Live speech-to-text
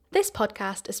This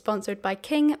podcast is sponsored by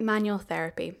King Manual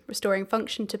Therapy, restoring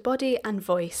function to body and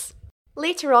voice.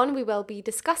 Later on, we will be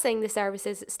discussing the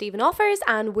services Stephen offers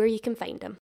and where you can find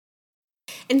them.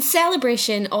 In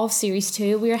celebration of Series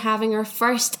 2, we are having our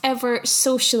first ever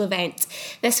social event.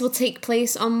 This will take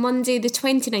place on Monday the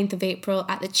 29th of April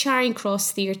at the Charing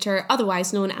Cross Theatre,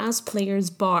 otherwise known as Players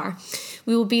Bar.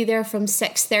 We will be there from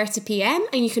 6:30pm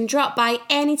and you can drop by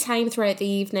any time throughout the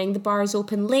evening. The bar is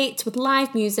open late with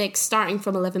live music starting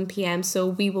from 11pm, so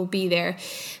we will be there.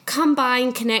 Come by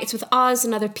and connect with us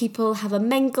and other people, have a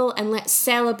mingle and let's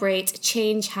celebrate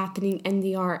change happening in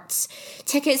the arts.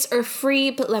 Tickets are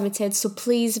free but limited, so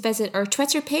please visit our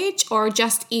Twitter page or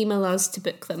just email us to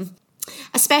book them.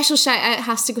 A special shout out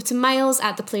has to go to Miles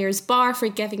at the Players Bar for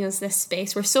giving us this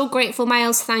space. We're so grateful,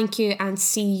 Miles. Thank you and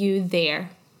see you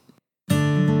there.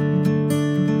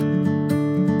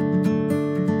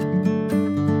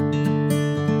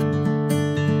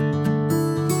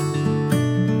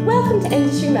 Welcome to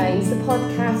Industry Minds, the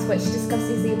podcast which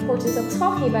discusses the importance of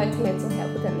talking about mental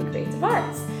health within the creative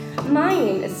arts. My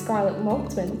name is Scarlett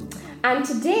Maltman. And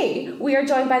today we are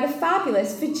joined by the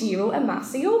fabulous Fejiro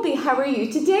Emasiobi. How are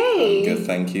you today? I'm good,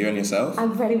 thank you. And yourself?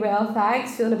 I'm very well,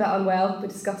 thanks. Feeling a bit unwell, we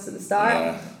discussed at the start.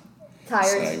 Yeah.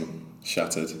 Tired. Same.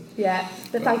 Shattered. Yeah,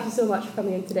 but thank you so much for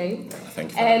coming in today.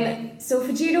 Thank you for having me. So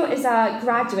Fejiro is a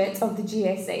graduate of the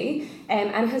GSA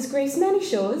and has graced many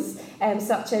shows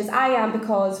such as I Am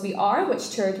Because We Are, which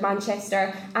toured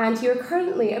Manchester, and you're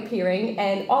currently appearing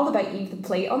in All About Eve, the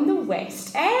play on the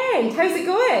West End. How's it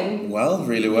going? Well,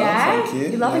 really well, yeah? thank you.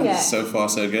 You're loving it? So far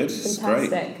so good.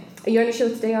 Fantastic. It's great. You're on a show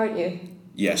today, aren't you?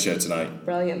 Yeah, show tonight.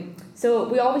 Brilliant. So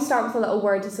we always start with a little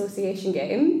word association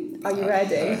game. Are you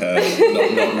ready?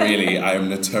 Not really. I am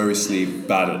notoriously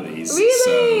bad at these.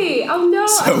 Really? Oh no,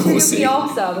 so I'm sure we'll you'll see. be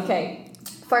awesome. Okay.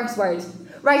 First word.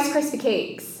 Rice Krispie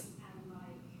cakes.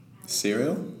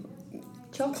 Cereal?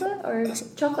 Chocolate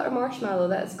or marshmallow?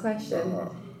 That's the question.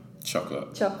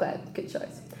 Chocolate. Chocolate. Good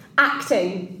choice.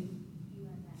 Acting.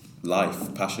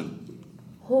 Life. Passion.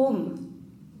 Home.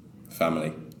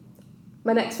 Family.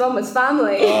 My next one was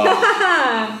family.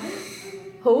 Oh.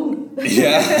 Home.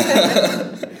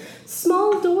 Yeah.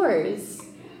 Small doors.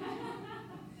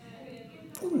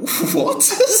 What?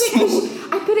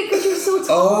 I put it because you're so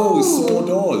tall. Oh, small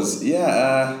doors.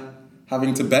 Yeah.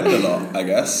 Having to bend a lot, I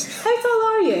guess. How tall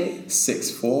are you?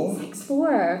 6'4".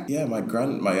 6'4". Yeah, my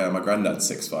granddad's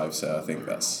 6'5", so I think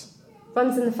that's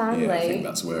Runs in the family. Yeah, I think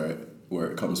that's where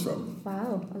it comes from.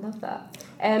 Wow, I love that.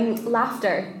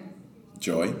 Laughter.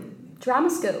 Joy. Drama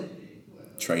school.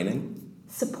 Training.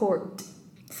 Support.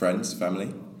 Friends,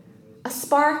 family. A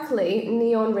sparkly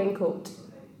neon raincoat.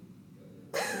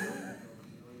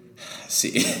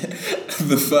 See,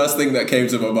 the first thing that came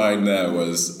to my mind there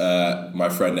was my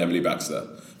friend Emily Baxter,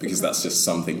 because that's just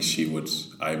something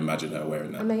I imagine her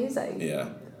wearing that. Amazing. Yeah.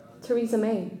 Theresa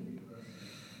May.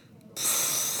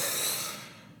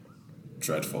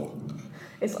 Dreadful.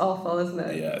 It's awful, isn't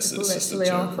it? Yeah, it's just a literally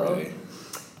joke, awful. really.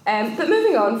 But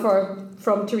moving on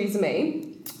from Theresa May,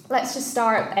 let's just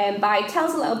start by tell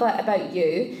us a little bit about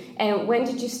you. When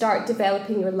did you start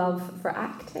developing your love for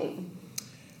acting?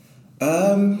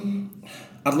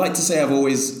 I'd like to say I've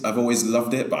always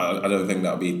loved it, but I don't think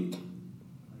that'll be.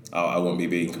 I won't be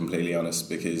being completely honest,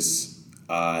 because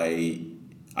I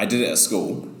did it at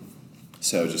school,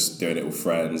 so just doing it with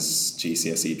friends,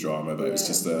 GCSE drama, but it was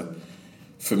just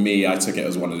for me, I took it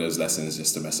as one of those lessons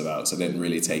just to mess about, so I didn't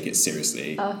really take it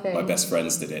seriously. Okay. My best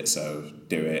friends did it, so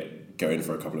do it, go in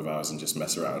for a couple of hours and just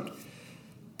mess around.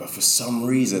 But for some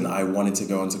reason, I wanted to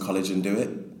go on to college and do it.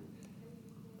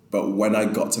 But when I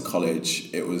got to college,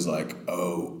 it was like,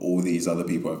 oh, all these other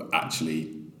people have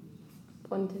actually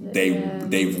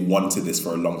they've wanted this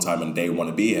for a long time and they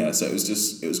want to be here. So it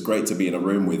was great to be in a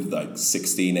room with like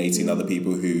 16, 18 other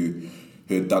people who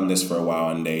had done this for a while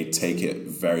and they take it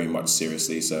very much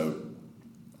seriously. So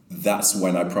that's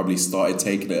when I probably started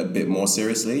taking it a bit more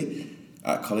seriously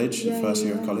at college, the first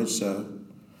year of college. So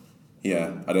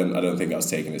yeah, I don't think I was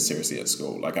taking it seriously at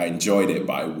school. Like I enjoyed it,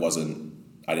 but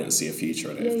I didn't see a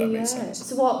future in it, if that makes sense.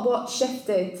 So what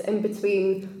shifted in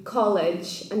between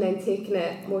college and then taking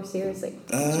it more seriously?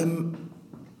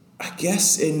 I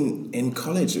guess in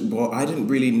college, well, I didn't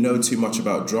really know too much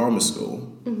about drama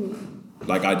school. Mm-hmm.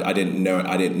 Like I didn't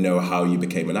know how you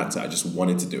became an actor. I just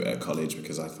wanted to do it at college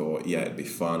because I thought, yeah, it'd be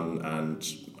fun and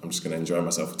I'm just going to enjoy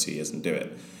myself for 2 years and do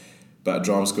it. But at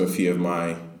drama school, a few of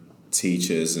my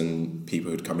teachers and people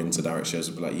who'd come into direct shows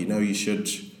would be like,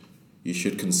 you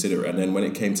should consider it. And then when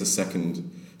it came to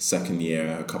second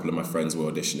year, a couple of my friends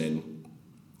were auditioning.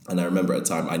 And I remember at the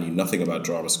time, I knew nothing about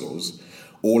drama schools.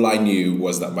 All I knew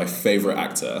was that my favourite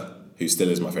actor, who still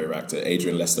is my favourite actor,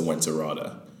 Adrian Lester, went to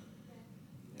RADA.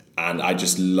 And I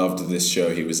just loved this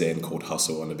show he was in called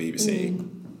Hustle on the BBC.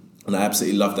 And I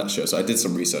absolutely loved that show. So I did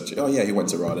some research. Oh yeah, he went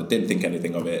to RADA. Didn't think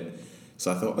anything of it.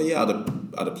 So I thought, oh yeah,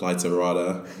 I'd apply to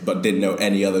RADA, but didn't know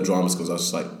any other drama schools. I was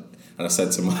just like, and I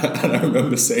said to and I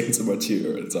remember saying to my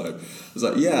tutor at the time, I was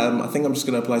like, yeah, I think I'm just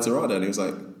going to apply to RADA. And he was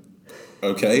like,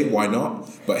 okay, why not?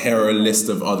 But here are a list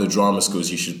of other drama schools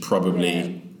you should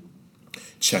probably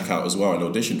check out as well and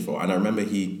audition for. And I remember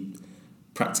he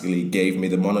practically gave me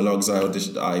the monologues I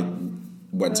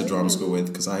went to drama school with,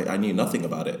 because I knew nothing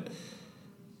about it.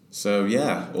 So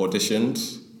yeah,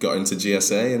 auditioned, got into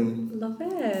GSA, and love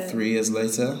it. 3 years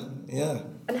later, yeah.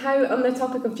 And how, on the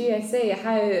topic of GSA,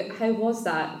 how was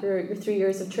that, your 3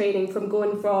 years of training, from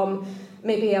going from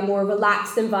maybe a more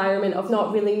relaxed environment of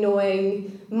not really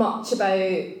knowing much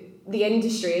about the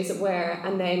industry, as it were,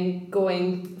 and then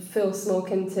going full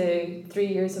smoke into 3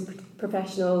 years of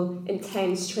professional,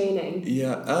 intense training?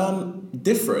 Yeah,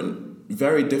 different,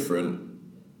 very different.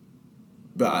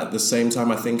 But at the same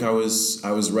time, I think I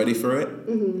was ready for it.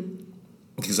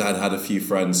 Because I'd had a few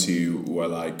friends who were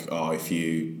like, oh, if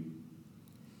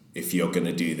you're going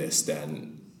to do this,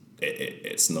 then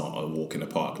it's not a walk in the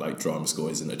park. Like, drama school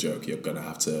isn't a joke. You're going to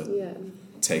have to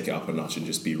take it up a notch and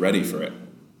just be ready for it.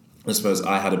 I suppose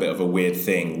I had a bit of a weird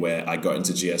thing where I got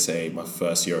into GSA my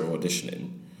first year of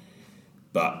auditioning,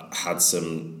 but had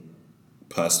some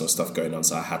personal stuff going on,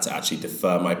 so I had to actually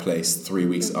defer my place 3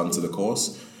 weeks onto the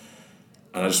course.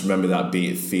 And I just remember that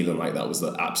feeling like that was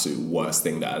the absolute worst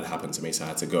thing that had happened to me. So I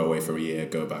had to go away for a year,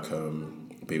 go back home,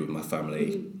 be with my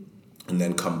family, and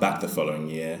then come back the following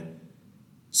year.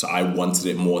 So I wanted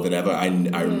it more than ever. I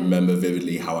remember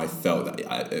vividly how I felt.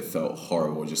 It felt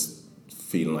horrible, just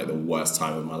feeling like the worst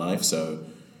time of my life. So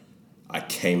I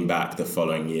came back the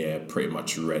following year pretty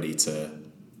much ready to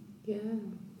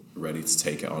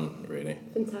take it on, really.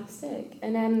 Fantastic.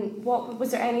 And what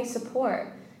was there any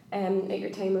support at your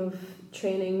time of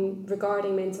training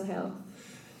regarding mental health?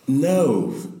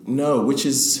 No,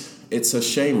 it's a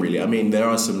shame, really. I mean, there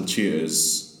are some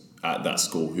tutors at that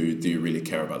school who do really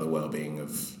care about the well-being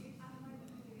of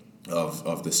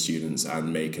the students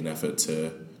and make an effort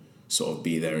to sort of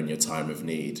be there in your time of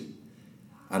need.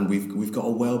 And we've got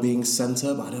a well-being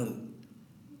centre, but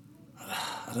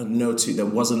I don't know too. There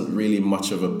wasn't really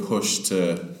much of a push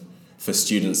for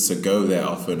students to go there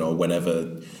often or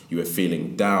whenever you were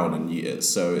feeling down, and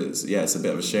so it's a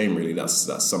bit of a shame, really. That's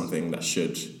something that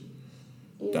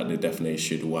they definitely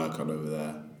should work on over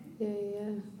there.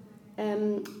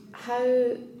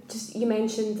 How, just, you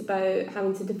mentioned about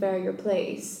having to defer your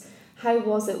place. How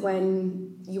was it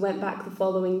when you went back the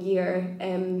following year,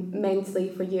 mentally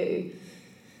for you?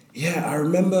 Yeah, I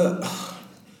remember.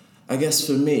 I guess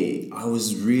for me, I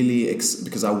was really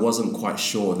because I wasn't quite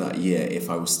sure that year if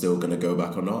I was still going to go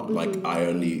back or not. Like,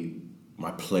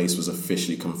 my place was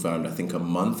officially confirmed, I think, a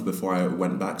month before I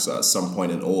went back. So at some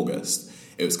point in August,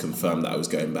 it was confirmed that I was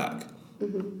going back.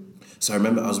 So I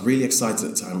remember I was really excited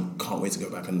at the time. Can't wait to go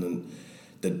back. And then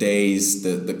the days,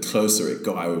 the closer it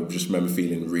got, I would just remember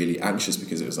feeling really anxious,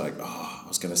 because it was like, I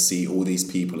was going to see all these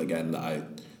people again that I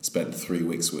spent 3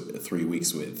 weeks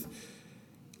with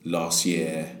last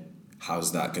year.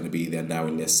 How's that going to be? They're now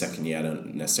in their second year. I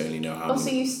don't necessarily know how. So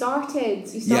you started.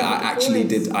 Yeah, I actually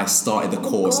did. I started the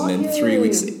course, and then 3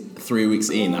 weeks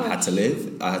in, I had to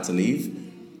leave,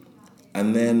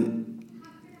 and then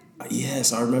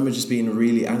so I remember just being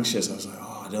really anxious. I was like,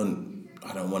 I don't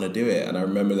want to do it. And I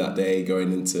remember that day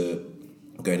going into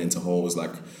halls,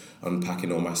 like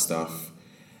unpacking all my stuff.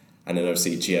 And then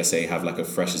obviously GSA have like a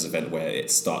freshers event where it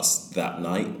starts that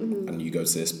night, and you go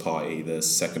to this party. The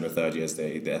second or third years,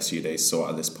 the SU, they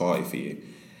sort out this party for you.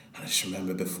 And I just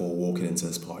remember before walking into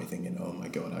this party thinking, oh my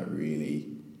God, I really,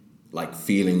 like,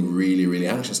 feeling really, really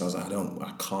anxious. I was like,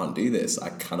 I can't do this. I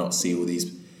cannot see all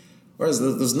these. Whereas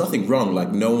there's nothing wrong.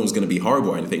 Like, no one was going to be horrible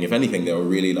or anything. If anything, they were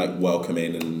really like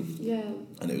welcoming, and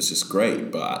it was just great.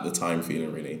 But at the time,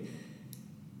 feeling really.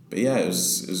 But yeah, it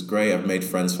was great. I've made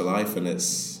friends for life, and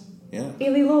it's. Yeah.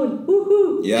 Ailey Lone,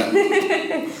 woohoo! Yeah.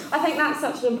 I think that's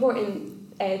such an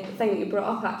important thing that you brought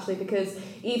up, actually, because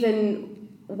even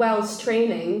whilst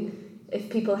training, if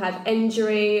people had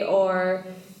injury or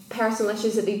personal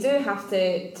issues that they do have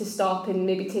to stop and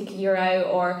maybe take a year out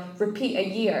or repeat a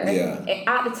year,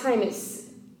 at the time it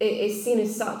is seen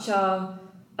as such a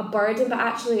burden, but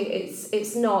actually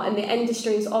it's not, and the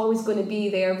industry is always going to be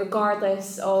there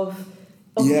regardless of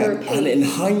your pace. And in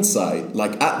hindsight,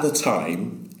 like, at the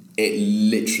time, it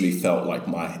literally felt like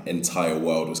my entire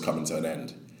world was coming to an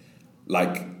end.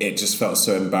 Like, it just felt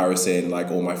so embarrassing. Like,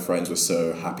 all my friends were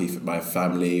so happy. My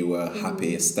family were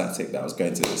happy, ecstatic that I was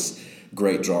going to this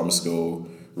great drama school,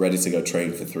 ready to go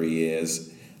train for 3 years,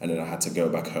 and then I had to go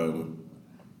back home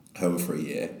for a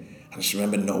year. I just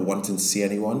remember not wanting to see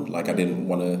anyone. Like, I didn't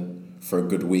want to, for a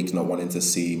good week, not wanting to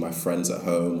see my friends at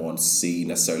home or see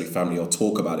necessarily family or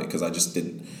talk about it, because I just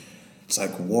didn't. It's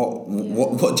like,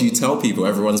 what do you tell people?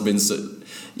 Everyone's been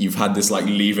you've had this like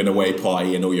leaving away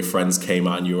party and all your friends came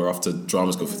out and you were off to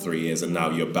drama school for 3 years and now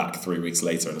you're back 3 weeks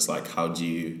later, and it's like, how do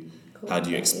you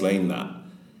explain that?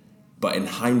 But in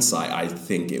hindsight, I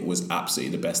think it was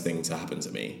absolutely the best thing to happen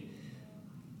to me,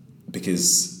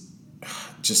 because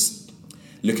just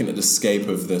looking at the scape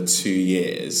of the 2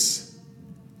 years,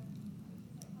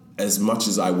 as much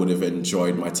as I would have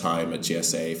enjoyed my time at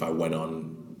GSA if I went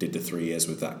on, did the 3 years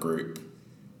with that group,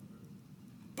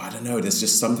 but I don't know, there's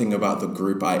just something about the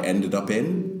group I ended up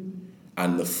in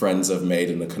and the friends I've made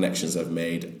and the connections I've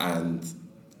made and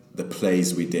the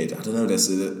plays we did. I don't know,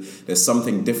 there's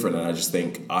something different, and I just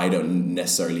think I don't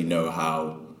necessarily know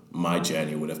how my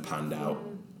journey would have panned out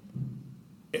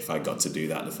if I got to do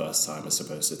that the first time as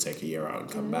opposed to take a year out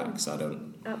and come back. So I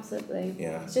don't... Absolutely.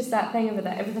 Yeah. It's just that thing of it,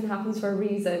 that everything happens for a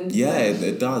reason. Yeah,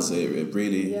 it does. It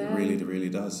really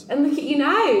does. And look at you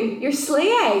now. You're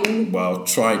slaying. Well,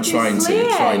 trying to.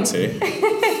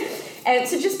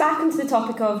 So just back into the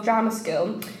topic of drama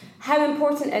school, how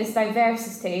important is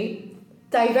diversity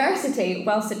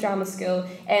whilst at drama school?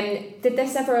 Did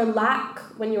this ever lack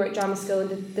when you were at drama school, and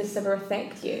did this ever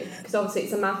affect you? Because obviously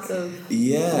it's a massive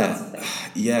thing.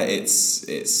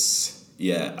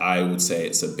 I would say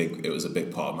it was a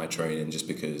big part of my training, just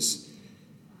because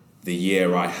the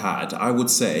year I would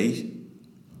say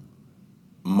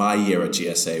my year at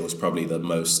GSA was probably the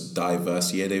most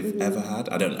diverse year they've ever had.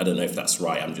 I don't know if that's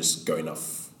right. I'm just going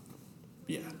off.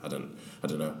 Yeah, I don't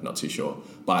know, not too sure.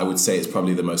 But I would say it's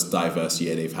probably the most diverse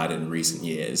year they've had in recent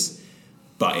years.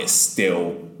 But it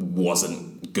still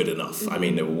wasn't good enough. I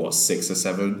mean, there were 6 or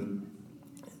 7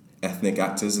 ethnic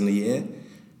actors in the year.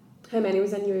 How many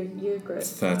was in your year group?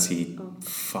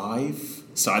 35.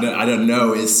 So I don't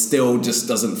know. It still just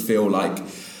doesn't feel like.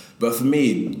 But for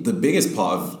me, the biggest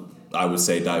part of, I would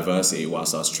say, diversity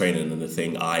whilst I was training, and the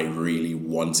thing I really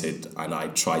wanted and I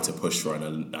tried to push for,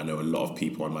 and I know a lot of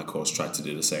people on my course tried to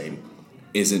do the same,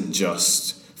 isn't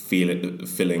just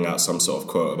filling out some sort of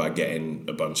quote about getting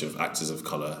a bunch of actors of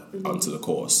colour onto the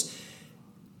course.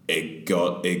 It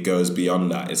goes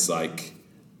beyond that. It's like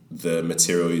the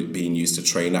material being used to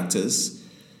train actors,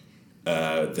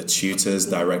 the tutors,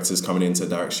 directors coming into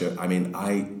direction. I mean,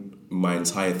 my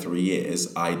entire 3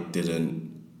 years,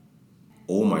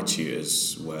 all my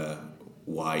tutors were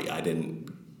white.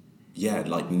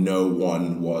 No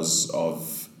one was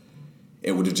of...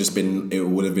 It would have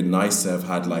been nice to have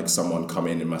had like someone come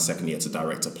in my second year to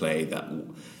direct a play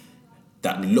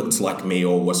that looked like me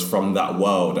or was from that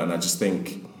world. And I just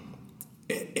think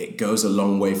it goes a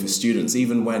long way for students,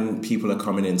 even when people are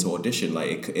coming in to audition.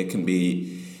 Like it can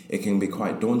be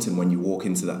quite daunting when you walk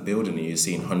into that building and you're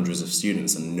seeing hundreds of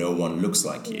students and no one looks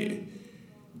like you.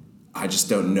 I just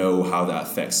don't know how that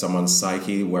affects someone's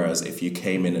psyche. Whereas if you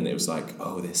came in and it was like,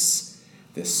 oh, this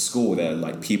school, they're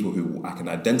like people who I can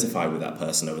identify with that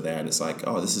person over there, and it's like,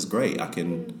 oh, this is great. I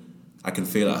can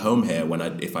feel at home here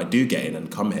if I do get in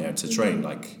and come here to train.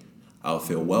 Like, I'll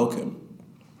feel welcome.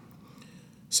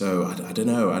 So I don't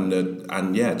know,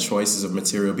 and choices of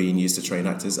material being used to train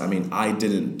actors. I mean, I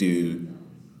didn't do,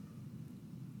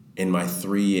 in my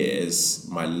 3 years,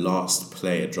 my last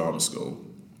play at drama school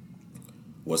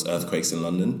was Earthquakes in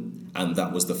London, and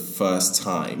that was the first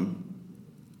time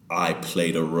I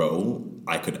played a role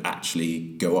I could actually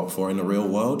go up for in the real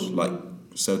world, like,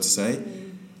 so to say.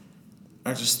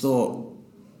 I just thought,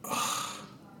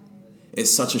 it's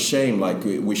such a shame. Like,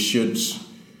 we should,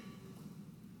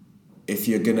 if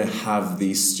you're going to have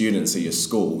these students at your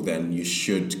school, then you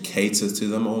should cater to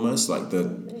them almost, like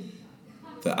the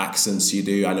accents you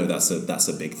do. I know that's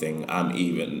a big thing. I'm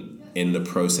even in the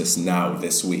process now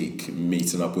this week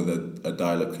meeting up with a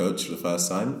dialect coach for the first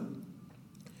time.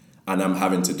 And I'm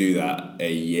having to do that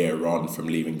a year on from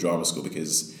leaving drama school,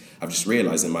 because I've just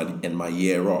realised in my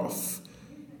year off,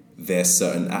 there's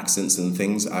certain accents and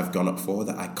things I've gone up for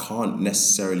that I can't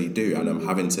necessarily do, and I'm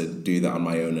having to do that on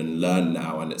my own and learn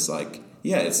now. And it's like,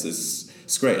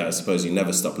 it's great. I suppose you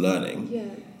never stop learning. Yeah.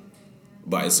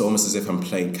 But it's almost as if I'm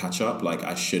playing catch up. Like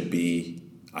I should be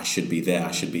there.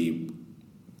 I should be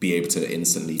able to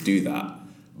instantly do that.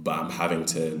 But I'm having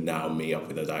to now meet up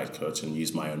with a diet coach and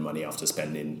use my own money after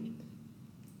spending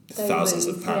thousands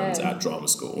of pounds at drama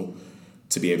school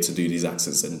to be able to do these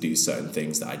accents and do certain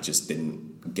things that I just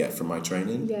didn't get from my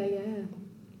training. Yeah.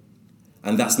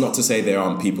 And that's not to say there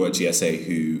aren't people at GSA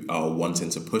who are wanting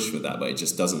to push for that, but it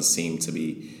just doesn't seem to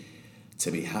be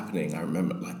to be happening. I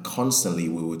remember like constantly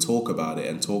we would talk about it.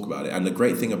 And the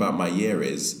great thing about my year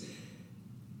is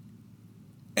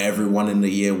everyone in the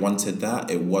year wanted that.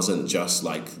 It wasn't just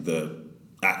like the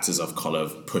actors of colour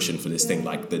pushing for this thing,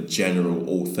 like the general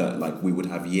author, like we would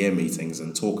have year meetings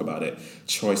and talk about it,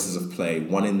 choices of play,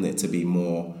 wanting it to be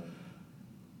more,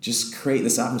 just create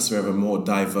this atmosphere of a more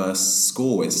diverse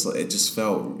school. It just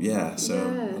felt, I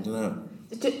don't know.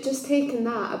 Just taking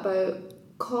that about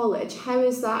college, how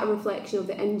is that a reflection of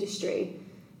the industry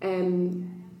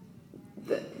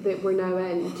that we're now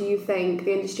in? Do you think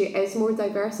the industry is more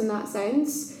diverse in that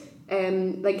sense?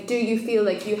 Like, do you feel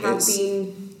like you have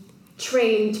been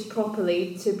trained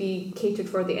properly to be catered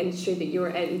for the industry that you're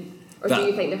in? Or do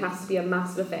you think there has to be a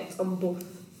massive effect on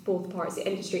both parts, the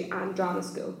industry and drama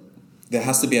school? There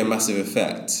has to be a massive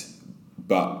effect,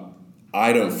 but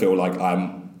I don't feel like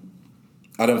I'm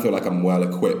well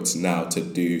equipped now to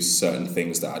do certain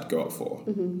things that I'd go up for.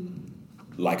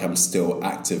 Like I'm still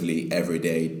actively every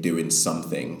day doing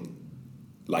something,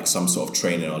 like some sort of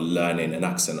training or learning an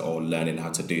accent or learning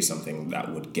how to do something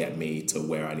that would get me to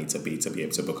where I need to be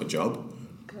able to book a job.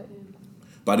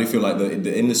 But I do feel like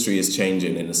the industry is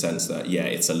changing in the sense that,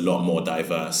 it's a lot more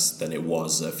diverse than it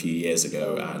was a few years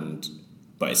ago,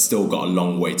 but it's still got a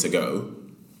long way to go.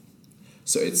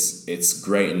 So it's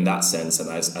great in that sense, and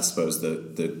I suppose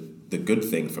the good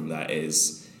thing from that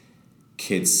is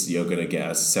kids, you're going to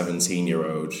get a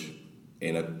 17-year-old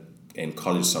in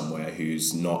college somewhere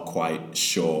who's not quite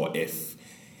sure if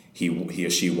he or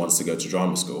she wants to go to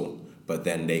drama school, but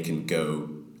then they can go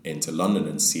into London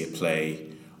and see a play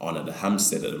on at the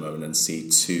Hampstead at the moment and see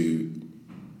two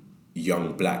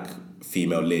young black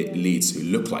female leads who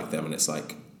look like them, and it's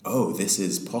like, oh, this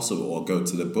is possible. Or go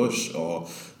to the Bush or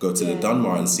go to the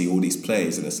Dunmar and see all these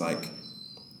plays, and it's like,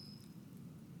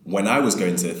 when I was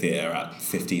going to the theatre at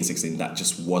 15, 16, that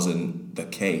just wasn't the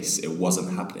case. It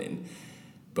wasn't happening.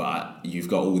 But you've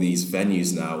got all these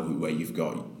venues now where you've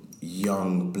got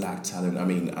young black talent. I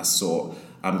mean,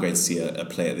 I'm going to see a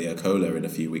play at the Acola in a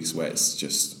few weeks where it's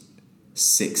just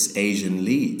 6 Asian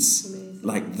leads. Amazing.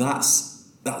 Like,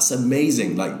 that's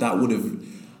amazing. Like,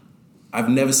 I've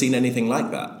never seen anything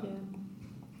like that. Yeah.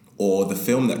 Or the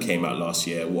film that came out last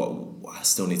year, I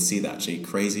still need to see that actually,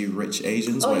 Crazy Rich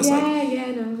Asians. Oh, where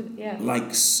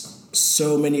like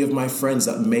so many of my friends,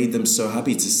 that made them so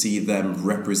happy to see them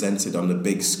represented on the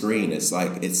big screen. It's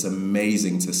like, it's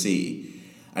amazing to see.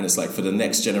 And it's like, for the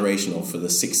next generation, or for the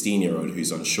 16-year-old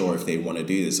who's unsure if they want to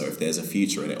do this or if there's a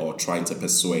future in it, or trying to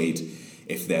persuade,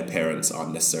 if their parents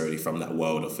aren't necessarily from that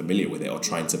world or familiar with it, or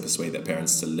trying to persuade their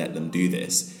parents to let them do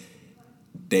this,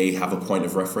 they have a point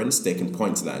of reference. They can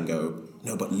point to that and go,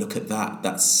 no, but look at that.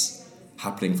 That's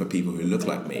happening for people who look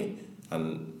like me.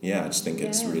 And I just think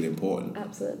it's really important.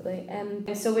 Absolutely.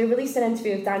 So we released an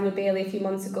interview with Daniel Bailey a few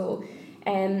months ago,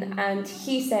 and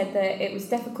he said that it was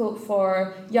difficult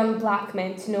for young black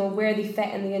men to know where they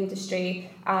fit in the industry,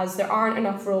 as there aren't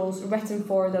enough roles written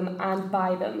for them and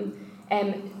by them.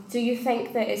 Do you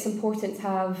think that it's important to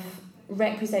have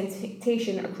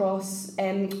representation across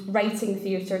writing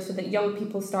theatre so that young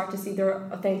people start to see their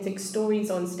authentic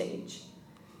stories on stage?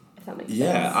 If that makes sense.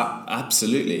 Yeah,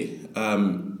 absolutely.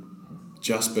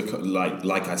 Just because,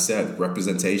 like I said,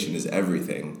 representation is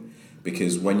everything.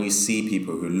 Because when you see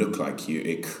people who look like you,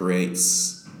 it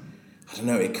creates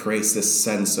this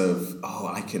sense of,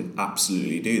 oh, I can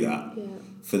absolutely do that. Yeah.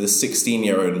 For the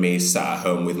 16-year-old me sat at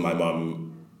home with my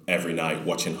mum every night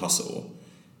watching Hustle,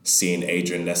 seeing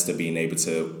Adrian Lester being able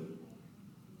to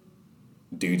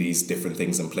do these different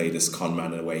things and play this con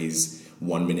man in a way,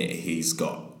 1 minute he's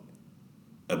got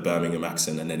a Birmingham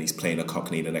accent and then he's playing a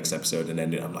Cockney the next episode, and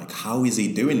then I'm like, how is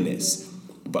he doing this?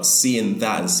 But seeing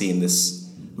that and seeing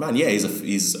this man,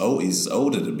 he's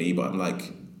older than me, but I'm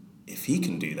like, if he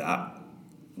can do that,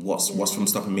 what's from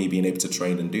stopping me being able to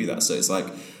train and do that? So it's like,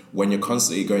 when you're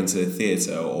constantly going to the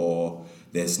theatre, or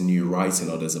there's new writing,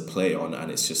 or there's a play on, and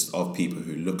it's just of people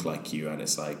who look like you, and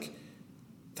it's like,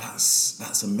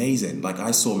 that's amazing. Like,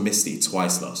 I saw Misty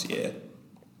twice last year,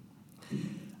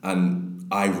 and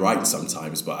I write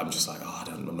sometimes, but I'm just like,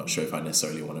 I'm not sure if I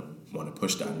necessarily want to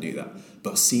push that and do that.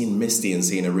 But seeing Misty and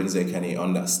seeing Arinze Kenny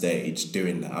on that stage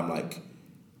doing that, I'm like,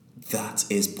 that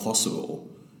is possible.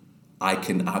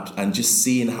 And just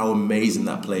seeing how amazing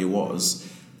that play was,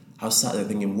 I was sat there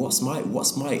thinking, what's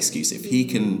my excuse? If he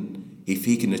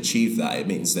can achieve that, it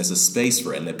means there's a space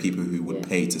for it, and there are people who would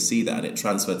pay to see that. And it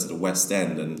transferred to the West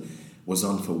End and was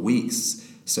on for weeks.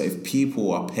 So if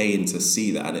people are paying to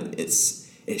see that, and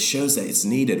it shows that it's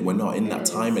needed. We're not in that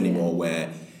time anymore where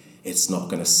it's not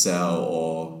going to sell,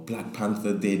 or Black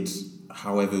Panther did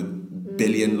however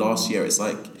billion last year. It's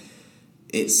like,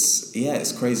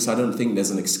 it's crazy. So I don't think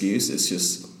there's an excuse. It's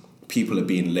just people are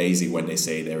being lazy when they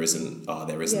say there isn't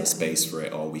a space for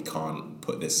it, or we can't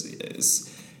put this.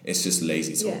 It's just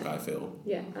lazy talk. I feel.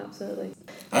 Yeah, absolutely.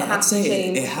 I'd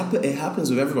say it happens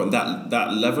with everyone.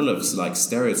 That level of like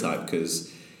stereotype,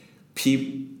 because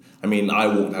people. I mean, I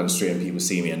walk down the street and people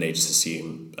see me and they just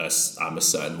assume I'm a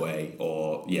certain way,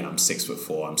 or I'm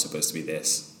 6'4", I'm supposed to be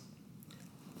this.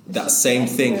 That same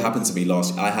thing happened to me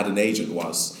last year. I had an agent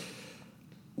whilst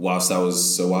I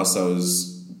was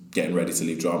getting ready to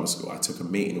leave drama school. I took a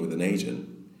meeting with an agent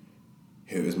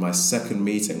who was my second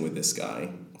meeting with this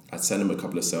guy. I'd sent him a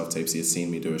couple of self-tapes. He had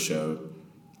seen me do a show,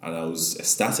 and I was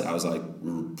ecstatic. I was like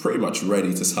pretty much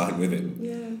ready to sign with him.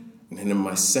 Yeah. And then in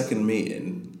my second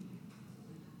meeting,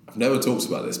 I've never talked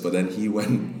about this, but then he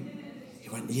went,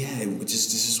 yeah,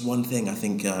 just this is one thing. I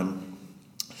think you're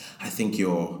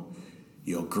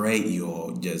great.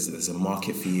 There's a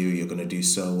market for you. You're going to do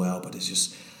so well, but it's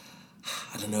just,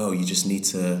 I don't know. You just need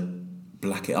to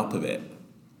black it up a bit.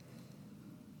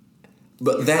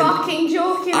 But then fucking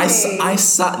joking. I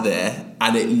sat there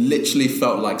and it literally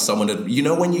felt like someone had,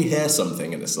 when you hear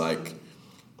something and it's like,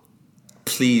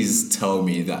 please tell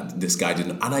me that this guy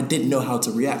didn't, and I didn't know how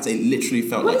to react. It literally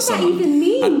felt like someone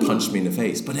had punched me in the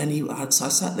face. But then so I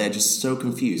sat there just so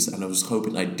confused, and I was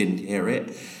hoping I didn't hear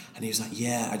it. And he was like,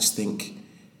 yeah, I just think,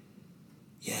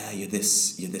 you're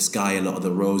this guy. A lot of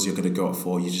the roles you're going to go up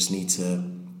for, you just need to,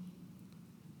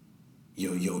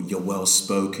 you're well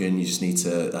spoken. You just need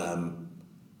to.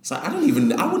 So I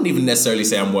wouldn't even necessarily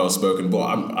say I'm well spoken, but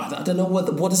I don't know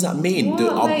what does that mean?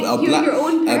 Are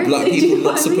black people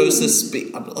not supposed to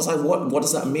speak? I was like, what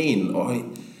does that mean?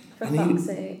 For fuck's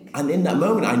sake. And in that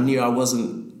moment, I knew I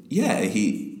wasn't. Yeah,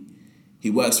 he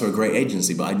works for a great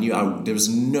agency, but I knew there was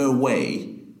no way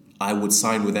I would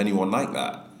sign with anyone like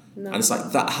that. No. And it's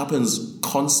like that happens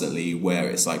constantly, where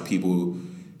it's like people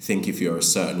think if you're a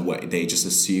certain way, they just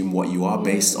assume what you are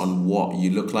based on what you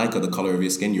look like or the color of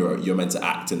your skin. You're meant to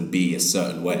act and be a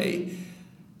certain way,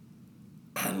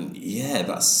 and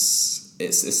it's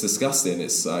disgusting.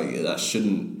 It's like that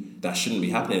shouldn't be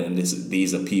happening. And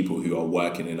these are people who are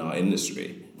working in our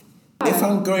industry. If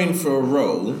I'm going for a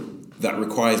role that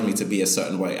requires me to be a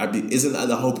certain way, isn't that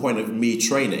the whole point of me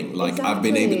training? Like exactly. I've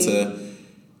been able to.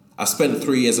 I spent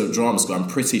 3 years of drama school. I'm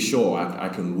pretty sure I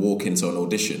can walk into an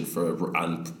audition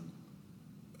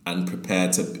and prepare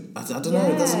to. I don't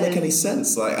know. It doesn't make any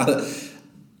sense. So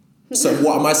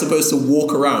what am I supposed to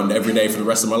walk around every day for the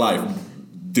rest of my life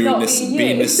doing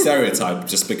being this stereotype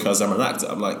just because I'm an actor?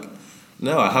 I'm like,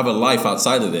 no, I have a life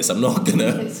outside of this. I'm not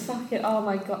gonna. It's fucking. Oh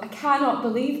my god! I cannot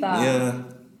believe that. Yeah.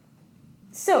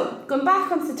 So, going back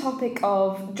onto the topic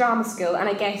of drama school, and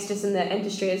I guess just in the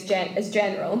industry as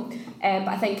general, but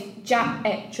I think drama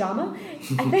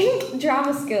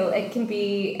school, it can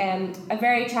be a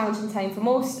very challenging time for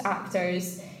most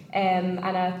actors, and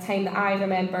a time that I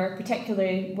remember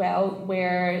particularly well,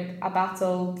 where I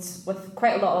battled with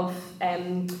quite a lot of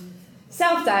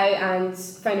self-doubt and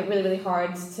found it really, really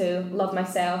hard to love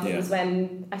myself. It was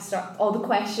when I start all the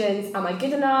questions: am I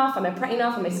good enough? Am I pretty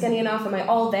enough? Am I skinny enough? Am I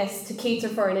all this to cater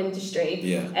for an industry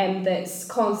that's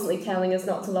constantly telling us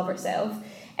not to love ourselves?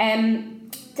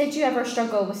 Did you ever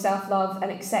struggle with self-love and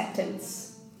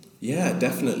acceptance? Yeah,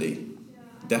 definitely.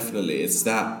 It's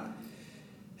that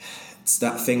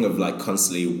thing of like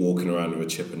constantly walking around with a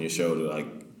chip on your shoulder. Like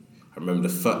I remember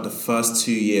the first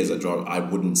 2 years at drama, I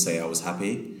wouldn't say I was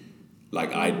happy.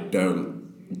 Like I had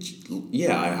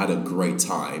a great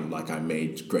time. Like I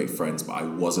made great friends, but I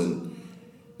wasn't.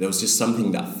 There was just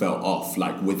something that felt off.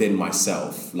 Like within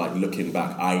myself. Like looking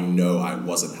back, I know I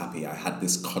wasn't happy. I had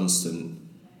this constant.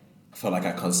 I felt like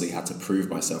I constantly had to prove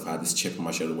myself. I had this chip on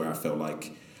my shoulder where I felt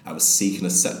like I was seeking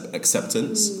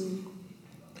acceptance.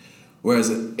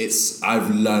 Whereas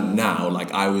I've learned now,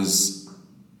 like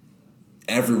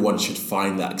everyone should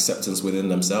find that acceptance within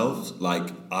themselves. Like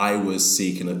I was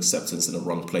seeking acceptance in the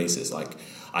wrong places. Like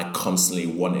I constantly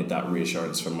wanted that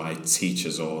reassurance from my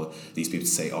teachers or these people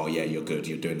to say, oh yeah, you're good,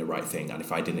 you're doing the right thing. And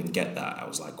if I didn't get that, I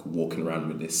was like walking around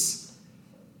with this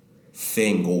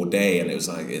thing all day, and it was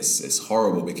like it's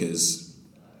horrible, because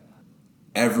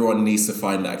everyone needs to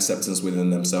find that acceptance within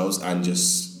themselves and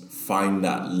just find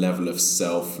that level of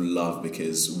self-love,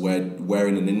 because we're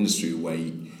in an industry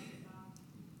where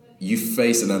you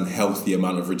face an unhealthy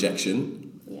amount of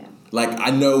rejection. Yeah. Like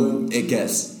I know it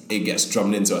gets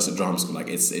drummed into us at drama school. Like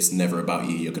it's never about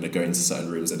you. You're going to go into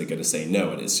certain rooms and they're going to say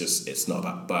no, and it's not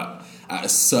about. But at a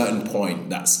certain point,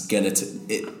 that's gonna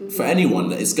for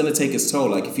anyone, it's going to take its toll.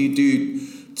 Like if you do,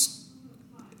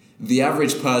 the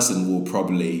average person will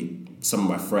probably. Some of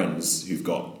my friends who've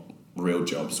got real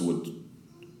jobs would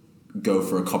go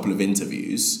for a couple of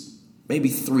interviews, maybe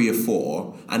 3 or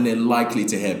 4, and they're likely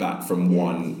to hear back from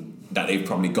one that they've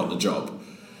probably got the job.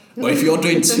 But if you're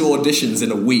doing 2 auditions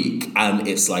in a week and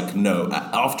it's like, no,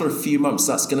 after a few months,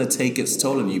 that's going to take its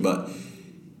toll on you. But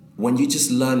when you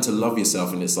just learn to love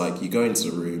yourself and it's like you go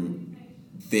into the room,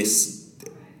 this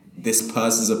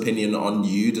person's opinion on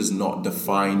you does not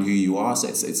define who you are. So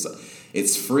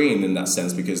it's freeing in that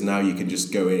sense, because now you can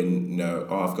just go in,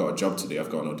 I've got a job to do, I've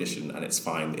got an audition, and it's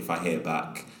fine if I hear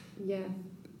back. Yeah.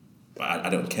 I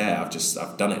don't care.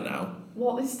 I've done it now.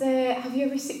 Have you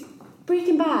ever seen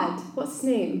Breaking Bad? What's his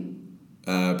name?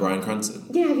 Bryan Cranston.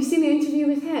 Yeah, have you seen the interview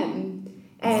with him?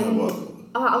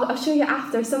 I'll show you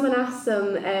after. Someone asked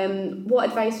him, what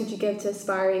advice would you give to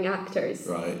aspiring actors?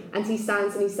 Right. And he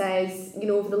stands and he says,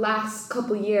 over the last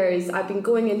couple of years, I've been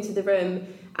going into the room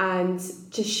and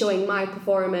just showing my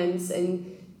performance,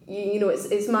 and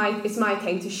it's my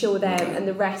time to show them, and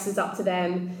the rest is up to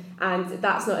them, and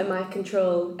that's not in my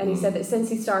control. And he said that since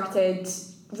he started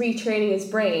retraining his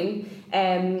brain,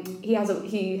 he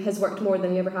has worked more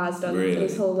than he ever has done in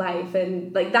his whole life,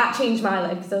 and like that changed my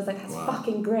life, because I was like, that's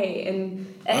fucking great. And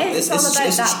it's all about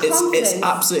that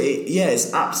confidence.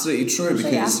 It's absolutely true,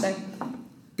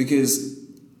 because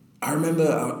I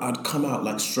remember I'd come out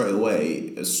like straight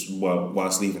away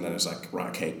whilst leaving, and it's like, right,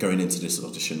 okay, going into this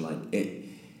audition,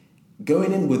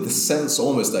 going in with the sense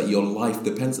almost that your life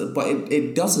depends on it, but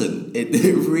it doesn't. It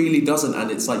really doesn't. And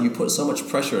it's like you put so much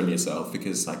pressure on yourself,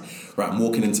 because like, right, I'm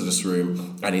walking into this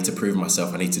room, I need to prove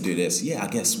myself, I need to do this. Yeah, I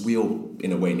guess we all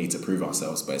in a way need to prove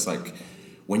ourselves, but it's like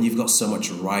when you've got so much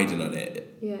riding on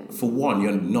it, for one,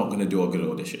 you're not going to do a good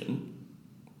audition,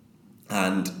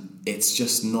 and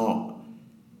it's not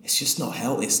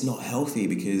healthy,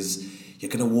 because you're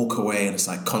going to walk away and it's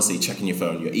like constantly checking your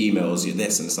phone, your emails, your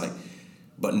this, and it's like,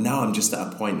 but now I'm just at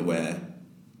a point where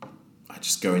I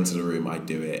just go into the room, I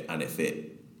do it, and if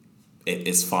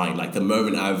it's fine. Like the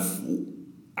moment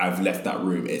I've left that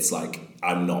room, it's like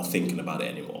I'm not thinking about it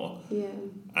anymore. Yeah.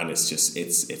 And it's just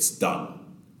it's done.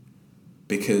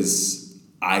 Because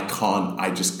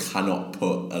I just cannot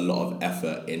put a lot of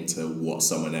effort into what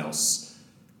someone else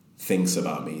thinks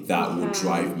about me. That will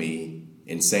drive me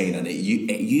insane. And I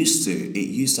used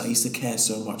to care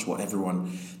so much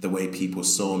the way people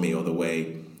saw me, or the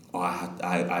way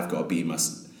I've got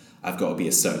to be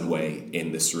a certain way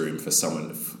in this room for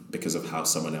someone, because of how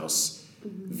someone else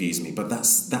views me. But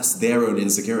that's their own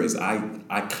insecurities.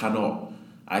 I cannot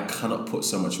put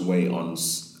so much weight on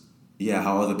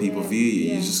how other people view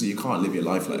you. You can't live your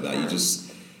life like that. You just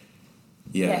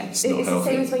it's not healthy.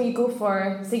 The same as when you go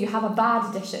for, say you have a bad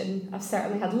audition. I've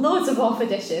certainly had loads of off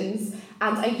auditions,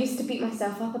 and I used to beat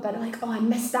myself up about it, like, I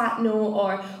missed that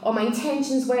note, or my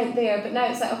intentions weren't there. But now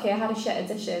it's like, okay, I had a shit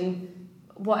audition,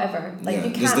 whatever. Like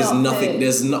you can't. There's nothing.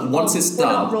 There's not. Once it's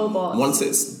done. Not robots. Once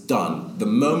it's done, the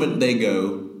moment they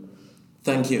go,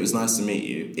 "Thank you, it was nice to meet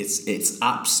you," it's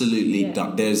absolutely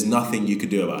done. There's nothing you could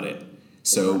do about it.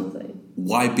 So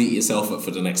why beat yourself up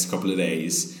for the next couple of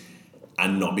days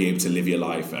and not be able to live your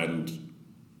life and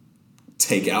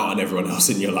take it out on everyone else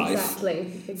in your life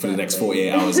for the next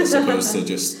 48 hours, as opposed to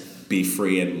just be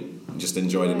free and just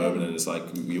enjoy the moment, and it's like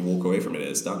you walk away from it,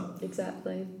 it's done.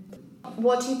 Exactly.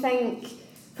 What do you think,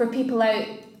 for people out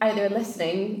there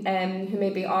listening, who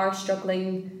maybe are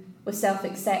struggling with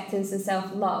self-acceptance and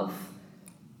self-love,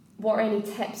 what are any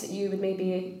tips that you would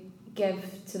maybe give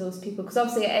to those people? Because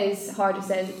obviously it is harder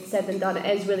said than done. It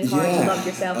is really hard to love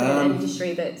yourself in an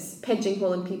industry that's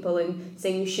pigeonholing people and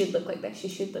saying you should look like this, you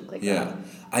should look like that.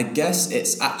 I guess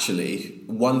it's actually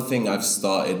one thing I've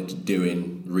started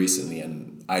doing recently,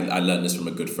 and I learned this from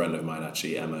a good friend of mine,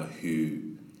 actually, Emma,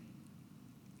 who,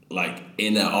 like,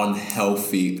 in an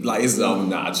unhealthy, like, it's not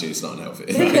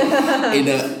unhealthy.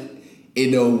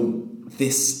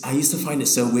 I used to find it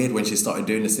so weird when she started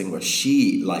doing this thing where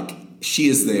she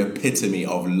is the epitome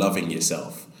of loving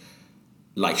yourself.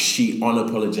 Like, she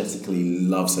unapologetically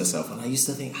loves herself. And I used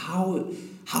to think, how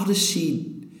does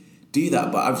she do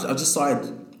that? But I've just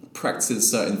started practicing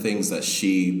certain things that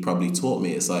she probably taught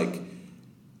me. It's like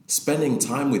spending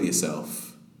time with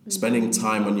yourself, spending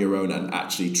time on your own, and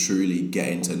actually truly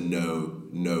getting to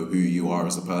know who you are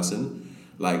as a person.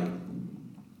 Like,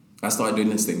 I started doing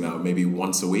this thing now, maybe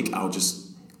once a week, I'll just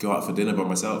go out for dinner by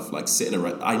myself, like sit in a...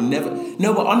 but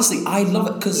honestly, I love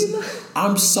it, because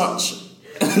I'm such...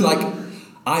 like,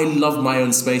 I love my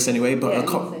own space anyway, but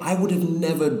I would have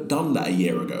never done that a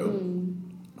year ago.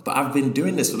 But I've been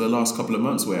doing this for the last couple of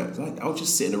months, where like I'll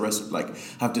just sit in a restaurant, like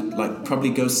have to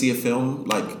probably go see a film.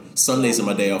 Like Sundays are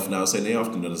my day off now, so in the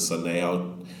afternoon on a Sunday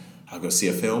I'll go see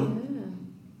a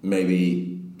film.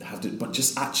 Maybe but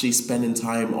just actually spending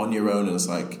time on your own, and it's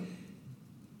like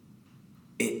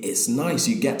it's nice.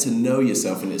 You get to know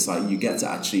yourself, and it's like you get to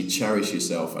actually cherish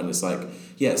yourself. And it's like,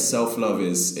 yeah, self-love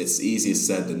it's easier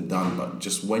said than done, but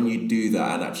just when you do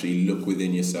that and actually look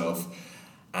within yourself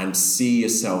and see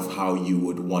yourself how you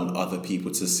would want other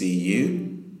people to see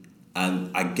you,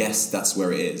 and I guess that's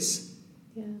where it is.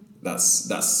 Yeah.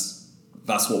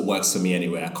 That's what works for me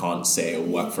anyway. I can't say it'll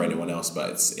work for anyone else,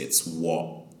 but it's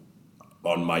what,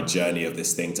 on my journey of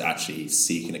this thing, to actually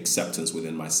seek an acceptance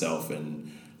within myself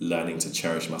and learning to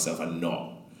cherish myself and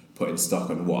not putting stock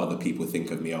on what other people think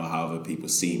of me or how other people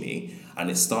see me. And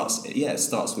it starts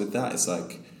with that. It's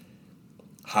like,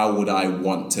 how would I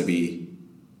want to be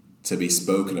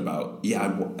spoken about?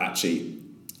 Yeah, actually,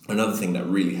 another thing that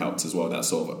really helped as well, that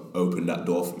sort of opened that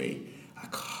door for me, I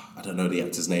don't know the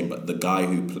actor's name, but the guy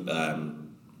who,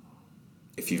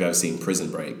 if you've ever seen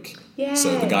Prison Break,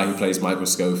 so the guy who plays Michael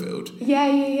Scofield, he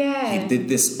did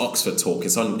this Oxford talk.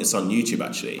 It's on YouTube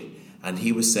actually, and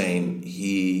he was saying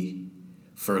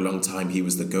for a long time he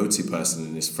was the go-to person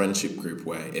in his friendship group,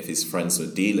 where if his friends were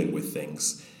dealing with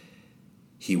things,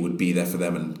 he would be there for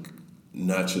them and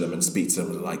nurture them and speak to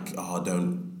them like, oh,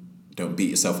 don't beat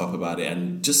yourself up about it,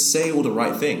 and just say all the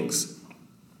right things.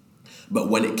 But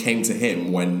when it came to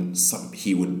him,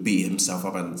 he would beat himself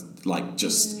up and like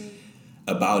just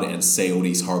about it and say all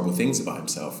these horrible things about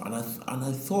himself. And I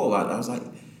thought about it, I was like,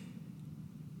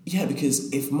 yeah,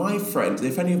 because if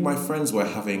any of my friends were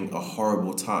having a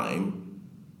horrible time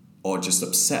or just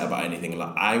upset about anything,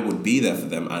 like, I would be there for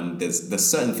them, and there's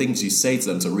certain things you say to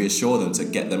them to reassure them, to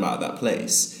get them out of that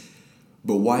place.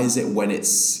 But why is it when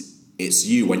it's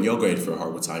you, when you're going through a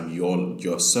horrible time,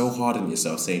 you're so hard on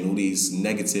yourself, saying all these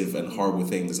negative and horrible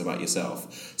things about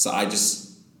yourself? So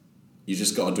you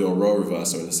just got to do a role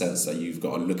reversal, in the sense that you've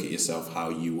got to look at yourself how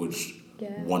you would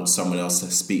want someone else to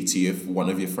speak to you if it was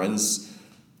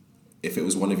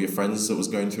one of your friends that was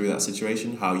going through that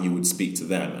situation, how you would speak to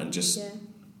them, and just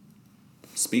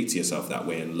speak to yourself that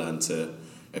way and learn to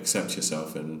accept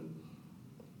yourself. And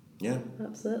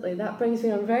absolutely. That brings me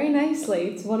on very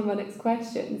nicely to one of my next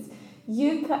questions.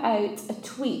 You put out a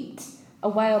tweet a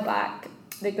while back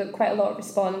that got quite a lot of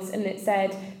response, and it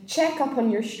said, check up on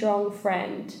your strong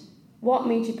friend. What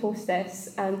made you post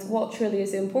this, and what truly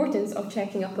is the importance of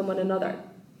checking up on one another?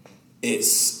 I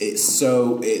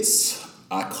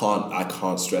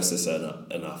can't stress this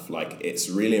enough. Like, it's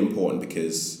really important,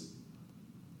 because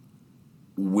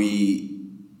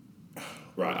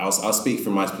I'll speak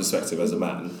from my perspective as a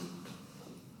man.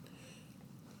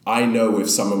 I know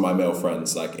with some of my male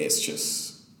friends, like, it's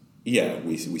just,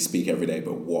 we speak every day,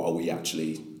 but what are we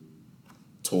actually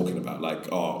talking about?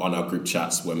 Like, on our group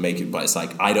chats, we're making, but it's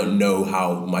like, I don't know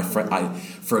how my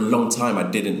for a long time, I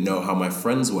didn't know how my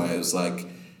friends were. It was like,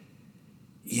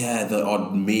 the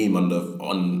odd meme on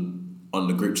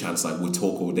the group chats, like, we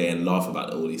talk all day and laugh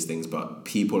about all these things, but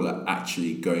people are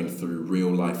actually going through real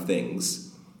life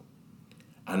things.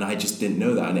 And I just didn't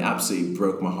know that, and it absolutely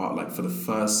broke my heart. Like, for the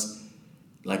first,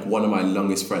 like, one of my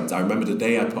longest friends, I remember the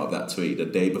day I put up that tweet, the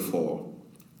day before,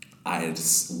 I had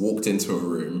walked into a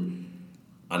room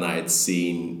and I had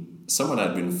seen someone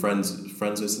I'd been friends with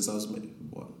since I was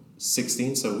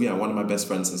 16. So one of my best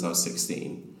friends since I was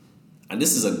 16. And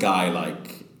this is a guy,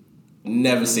 like,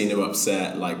 never seen him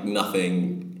upset, like,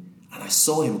 nothing. And I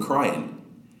saw him crying.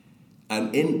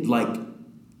 And in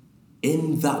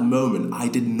that moment, I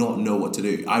did not know what to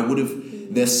do.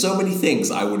 There's so many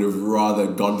things I would have rather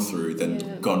gone through than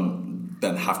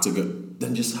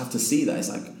just have to see that. It's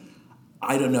like,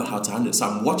 I don't know how to handle it. So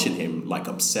I'm watching him, like,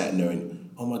 upset, knowing,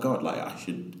 oh my God, like, I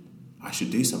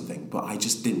should do something. But I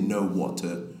just didn't know what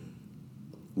to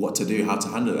do, how to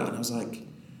handle that. And I was like,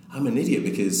 I'm an idiot,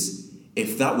 because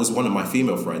if that was one of my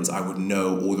female friends, I would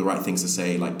know all the right things to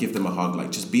say, like, give them a hug,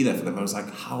 like, just be there for them. I was like,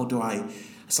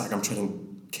 it's like, I'm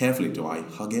treading carefully. Do I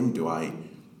hug him?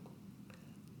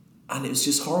 And it was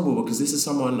just horrible, because this is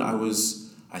someone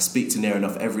I speak to near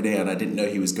enough every day, and I didn't know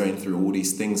he was going through all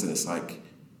these things. And it's like,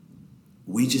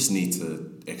 we just need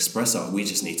to express we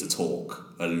just need to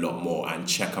talk a lot more and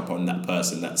check up on that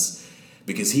person.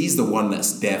 Because he's the one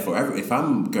that's there for if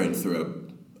I'm going through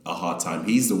a hard time,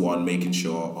 he's the one making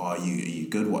sure, are you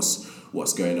good?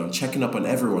 What's going on? Checking up on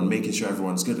everyone, making sure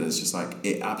everyone's good. And it's just like,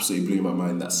 it absolutely blew my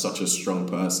mind that such a strong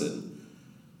person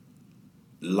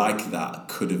like that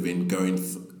could have been going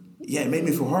through. It made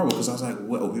me feel horrible, because I was like,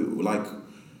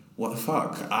 what the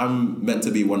fuck? I'm meant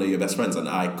to be one of your best friends, and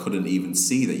I couldn't even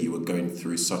see that you were going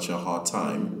through such a hard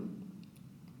time.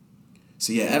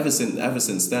 So ever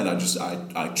since then,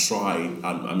 I try.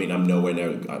 I'm nowhere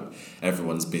near.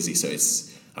 Everyone's busy, so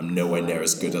I'm nowhere near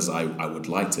as good as I would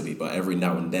like to be. But every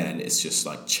now and then, it's just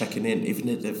like checking in, even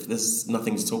if there's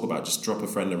nothing to talk about. Just drop a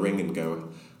friend a ring and go,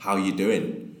 how you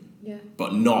doing? Yeah.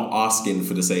 But not asking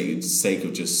for the sake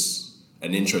of just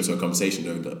an intro to a conversation.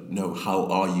 No, how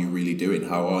are you really doing?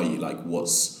 How are you? Like,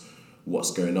 what's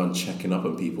going on? Checking up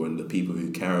on people and the people who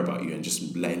care about you, and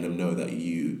just letting them know that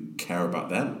you care about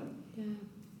them.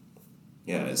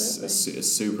 Yeah, it's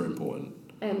super important.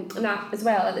 And that as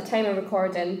well, at the time of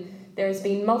recording, there's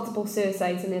been multiple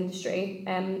suicides in the industry,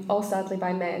 all sadly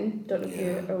by men. Don't know if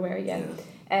you're aware yet.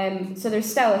 Yeah. So there's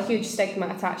still a huge stigma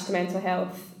attached to mental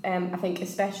health, I think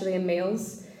especially in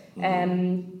males.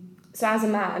 So as a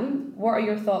man, what are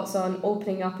your thoughts on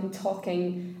opening up and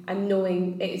talking and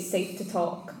knowing it is safe to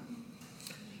talk?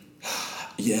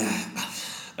 Yeah,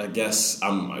 I guess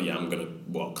I'm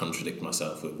gonna contradict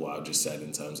myself with what I just said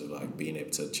in terms of like being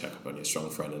able to check up on your strong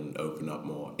friend and open up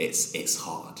more. It's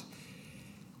hard,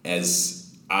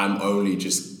 as I'm only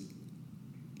just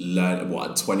learning.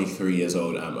 At 23 years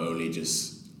old, I'm only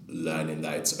just learning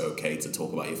that it's okay to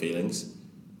talk about your feelings.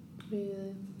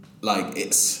 Really? Like,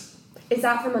 it's. Is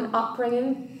that from an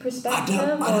upbringing perspective?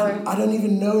 I don't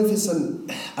even know if it's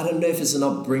an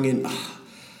upbringing.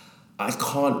 I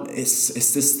can't.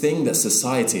 It's this thing that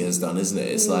society has done, isn't it?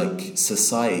 It's like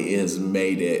society has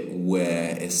made it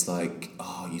where it's like,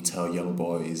 oh, you tell young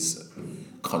boys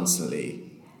constantly,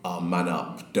 oh, man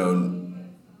up,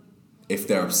 don't. If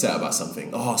they're upset about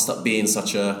something, oh, stop being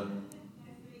such a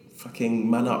fucking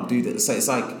man up, dude. So it's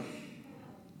like,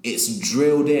 it's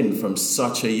drilled in from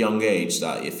such a young age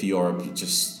that if you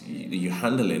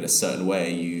handle it in a certain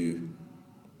way,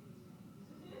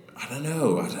 I don't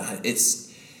know. It's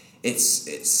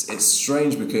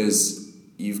strange because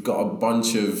you've got a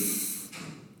bunch of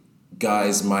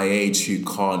guys my age who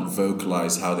can't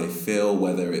vocalize how they feel,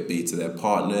 whether it be to their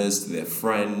partners, to their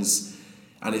friends,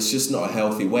 and it's just not a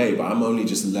healthy way. But I'm only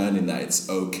just learning that it's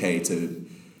okay to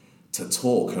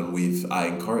talk, and I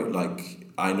encourage, like,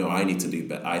 I know I need to do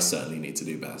better. I certainly need to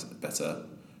do better,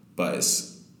 but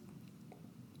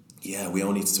we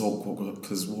all need to talk,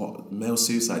 because male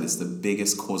suicide is the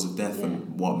biggest cause of death,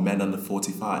 and men under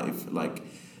 45. Like,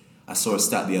 I saw a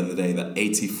stat the other day that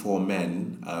 84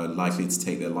 men are likely to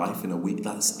take their life in a week.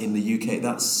 That's in the UK.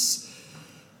 That's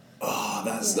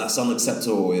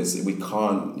unacceptable. We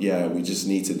can't. We just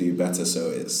need to do better.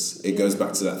 So it goes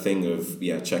back to that thing of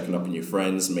checking up on your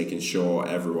friends, making sure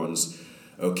everyone's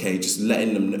okay, just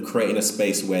letting them, creating a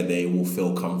space where they will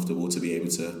feel comfortable to be able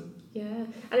to. Yeah,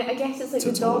 and I guess it's like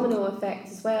the domino effect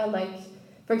as well. Like,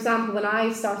 for example, when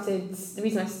I started, the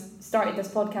reason I started this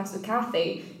podcast with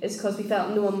Cathy is because we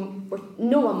felt no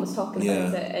one was talking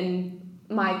about it in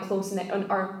our close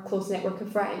network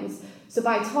of friends. So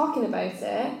by talking about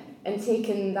it and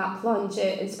taking that plunge,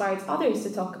 it inspires others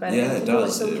to talk about it. Yeah, it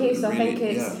does. It's okay. It So really, I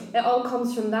think it all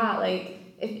comes from that. Like,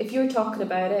 if you're talking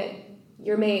about it,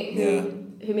 your mate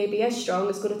who maybe is strong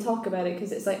is going to talk about it,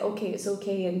 because it's like, okay, it's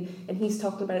okay, and he's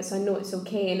talking about it, so I know it's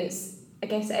okay. And I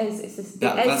guess it is.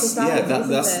 That's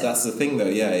the thing though.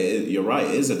 Yeah, you're right.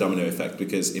 It is a domino effect,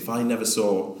 because if I never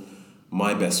saw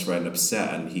my best friend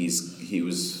upset, and he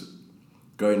was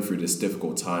going through this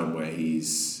difficult time where he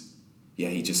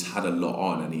just had a lot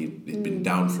on, and he'd been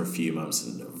down for a few months,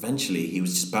 and eventually he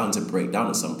was just bound to break down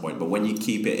at some point. But when you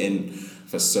keep it in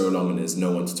for so long and there's no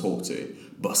one to talk to,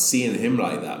 but seeing him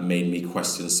like that made me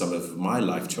question some of my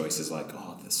life choices. Like,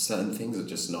 there's certain things that are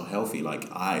just not healthy.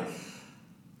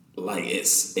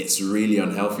 It's really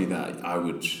unhealthy that I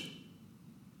would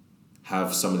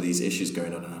have some of these issues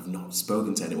going on and I've not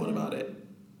spoken to anyone about it.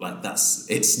 Like,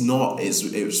 it's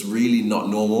really not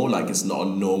normal. Like, it's not a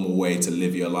normal way to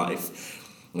live your life.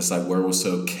 It's like we're all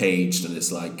so caged, and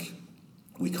it's like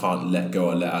we can't let go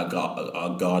or let our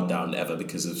guard down ever,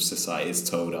 because of society has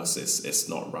told us it's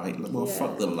not right. Like, well,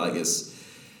 fuck them. Like,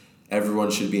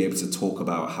 everyone should be able to talk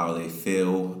about how they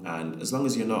feel, and as long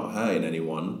as you're not hurting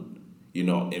anyone, you're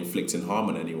not inflicting harm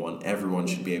on anyone, everyone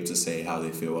should be able to say how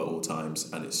they feel at all times.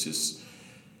 And it's just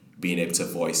being able to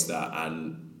voice that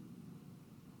and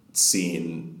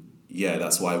seeing,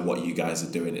 that's why what you guys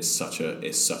are doing is such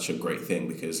a great thing,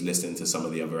 because listening to some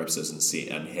of the other episodes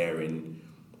and hearing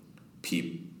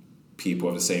people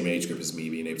of the same age group as me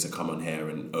being able to come on here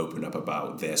and open up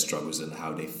about their struggles and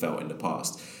how they felt in the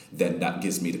past, then that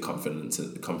gives me the confidence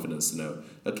to know,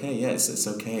 okay, yes, it's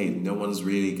okay. No one's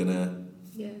really gonna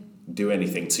do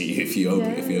anything to you if you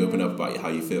open up about how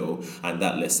you feel, and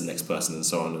that lets the next person, and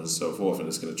so on and so forth, and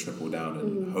it's going to trickle down,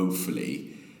 and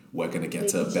hopefully we're going to get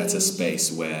to a better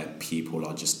space where people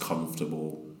are just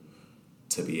comfortable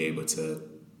to be able to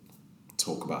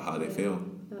talk about how they feel.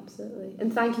 Absolutely.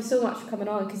 And thank you so much for coming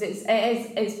on, because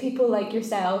it's people like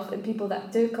yourself and people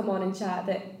that do come on and chat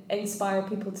that inspire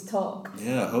people to talk.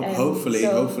 Yeah, hopefully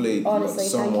honestly,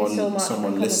 someone thank you so much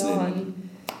someone for listening on.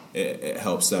 it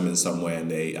helps them in some way,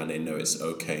 and they know it's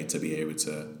okay to be able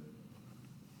to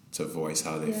voice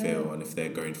how they feel. And if they're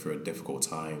going through a difficult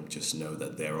time, just know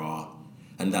that there are.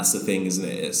 And that's the thing, isn't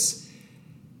it? It's,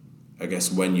 I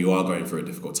guess when you are going through a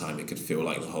difficult time, it could feel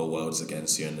like the whole world's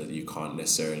against you and that you can't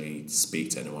necessarily speak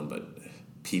to anyone, but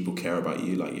people care about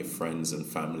you, like your friends and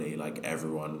family, like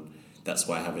everyone. That's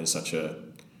why having such a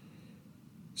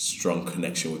strong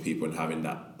connection with people and having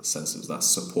that sense of that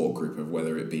support group, of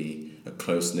whether it be a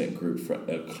close-knit group,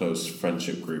 a close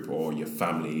friendship group, or your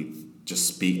family, just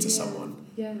speak to someone.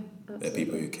 Yeah, absolutely. They're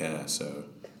people who care, so...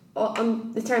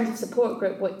 On the terms of support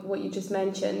group, what you just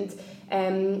mentioned,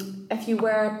 if you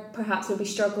were perhaps maybe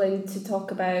struggling to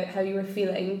talk about how you were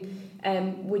feeling,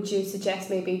 would you suggest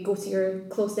maybe go to your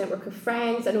close network of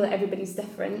friends? I know that everybody's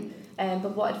different,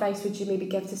 but what advice would you maybe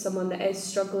give to someone that is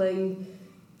struggling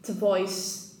to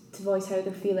voice how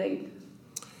they're feeling?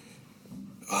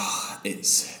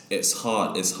 It's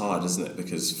hard, isn't it?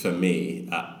 Because for me,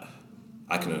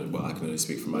 I can only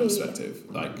speak from my perspective.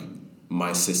 Like,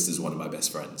 my sister's one of my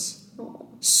best friends. Aww.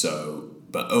 So,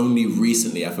 but only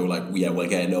recently I feel like we're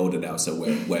getting older now, so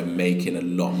we're making a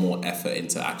lot more effort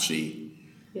into actually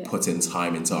putting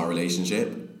time into our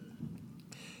relationship.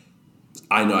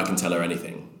 I know I can tell her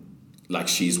anything. Like,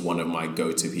 she's one of my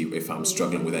go-to people if I'm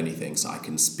struggling with anything, so I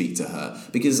can speak to her.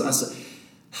 Because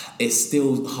it's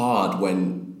still hard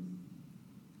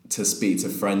to speak to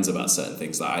friends about certain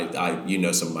things. Like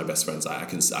I some of my best friends, I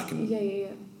can.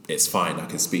 It's fine. I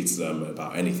can speak to them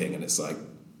about anything, and it's like,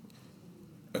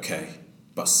 okay.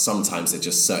 But sometimes there's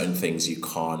just certain things you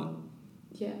can't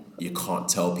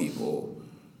tell people.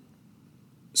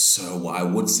 So what I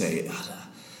would say,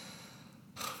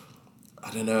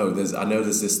 I don't know. I know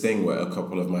there's this thing where a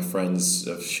couple of my friends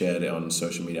have shared it on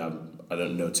social media. I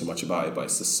don't know too much about it, but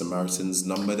it's the Samaritan's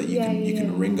number that you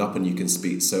can ring up and you can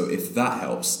speak. So if that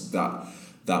helps, that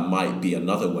might be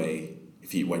another way.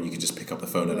 When you could just pick up the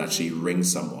phone and actually ring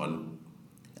someone,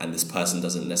 and this person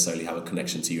doesn't necessarily have a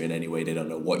connection to you in any way. They don't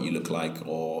know what you look like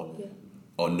or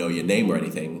know your name or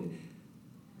anything,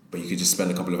 but you could just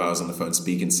spend a couple of hours on the phone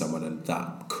speaking to someone, and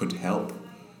that could help.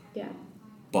 Yeah.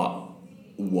 But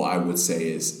what I would say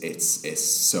is it's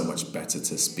so much better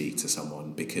to speak to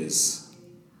someone, because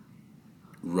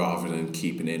rather than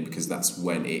keeping in, because that's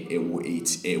when it will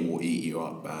eat you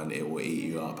up, and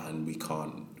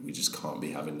we just can't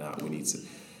be having that. We need to,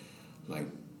 like,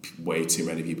 way too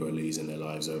many people are losing their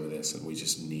lives over this, and we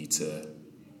just need to,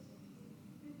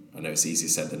 I know it's easier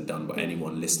said than done, but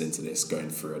anyone listening to this going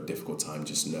through a difficult time,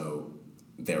 just know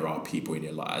there are people in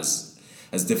your lives,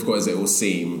 as difficult as it will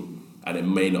seem, and it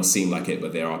may not seem like it,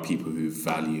 but there are people who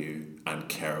value and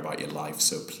care about your life,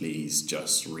 so please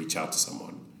just reach out to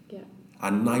someone. Yeah.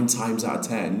 And 9 times out of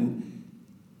 10,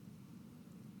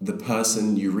 the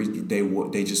person you reach, they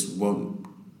won't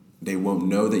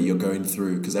know that you're going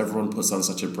through, because everyone puts on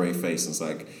such a brave face, and it's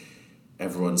like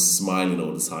everyone's smiling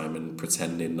all the time and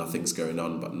pretending nothing's going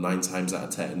on, but 9 times out of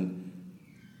 10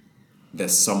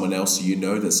 there's someone else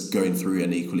that's going through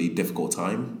an equally difficult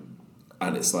time.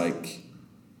 And it's like,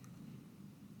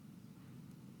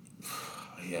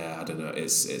 I don't know,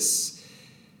 it's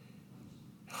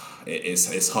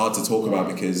hard to talk about,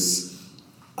 because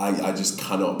I just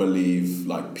cannot believe,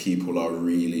 like, people are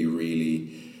really,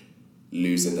 really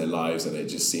losing their lives, and it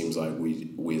just seems like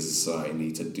we as a society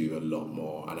need to do a lot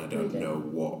more. And I don't know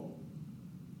what,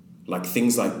 like,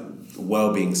 things like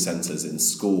wellbeing centres in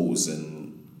schools,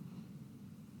 and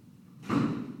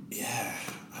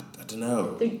I don't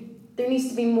know. There needs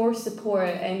to be more support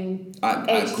and at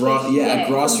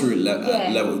grassroots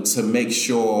level to make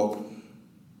sure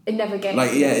it never gets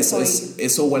like to this point.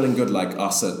 It's all well and good, like,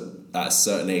 us at a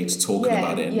certain age talking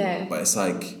about it, but it's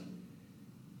like,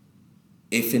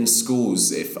 if in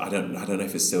schools, I don't know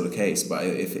if it's still the case, but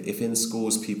if in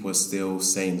schools people are still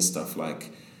saying stuff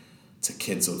like to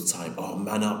kids all the time, oh,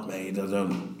 man up, mate,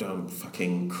 don't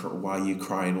fucking why are you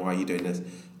crying, why are you doing this,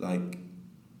 like,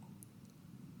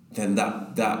 then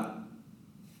that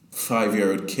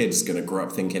 5-year-old kid's gonna grow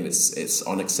up thinking it's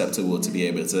unacceptable to be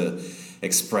able to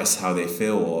express how they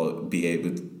feel or be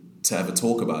able to ever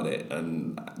talk about it,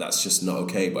 and that's just not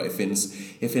okay. But if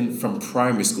in from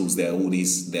primary schools there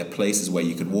are places where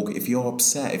you can walk. If you're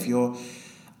upset,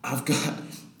 I've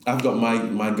got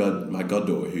my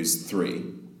goddaughter who's 3,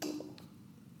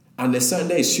 and there's certain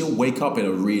days she'll wake up in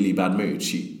a really bad mood.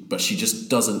 She just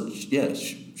doesn't.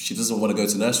 She doesn't want to go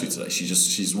to nursery today.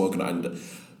 She's woken up,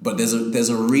 but there's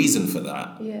a reason for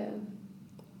that. Yeah.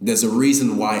 There's a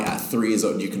reason why at 3 years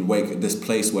old you can wake this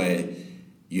place where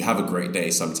you have a great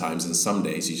day sometimes, and some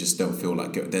days you just don't feel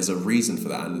like it. There's a reason for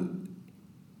that, and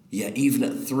even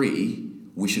at 3,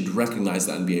 we should recognize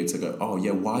that and be able to go, oh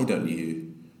yeah, why don't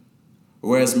you?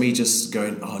 Whereas me just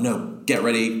going, oh no, get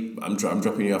ready, I'm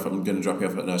dropping you off, I'm going to drop you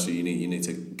off at nursery, you need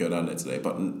to go down there today.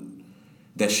 But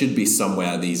there should be somewhere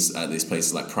at these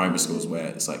places like primary schools where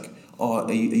it's like, oh,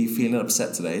 are you feeling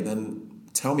upset today? Then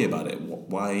tell me about it.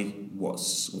 Why?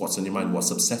 What's on your mind? What's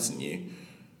upsetting you?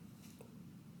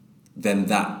 Then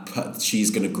she's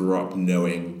going to grow up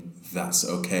knowing that's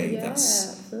okay. Yeah,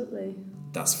 absolutely.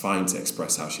 That's fine to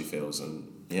express how she feels,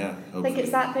 and yeah. Hopefully. I think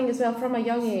it's that thing as well. From a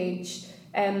young age,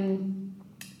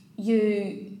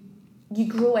 you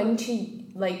grow into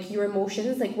like your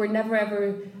emotions. Like we're never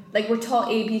ever like we're taught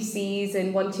ABCs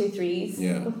and 1, 2, 3s.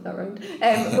 Yeah. Oh, that rhymed.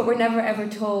 But we're never ever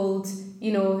told.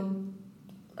 You know,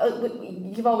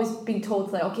 you've always been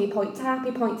told like, okay, point to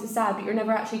happy, point to sad, but you're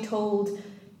never actually told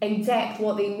in depth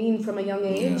what they mean from a young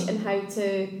age and how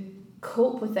to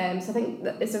cope with them. So I think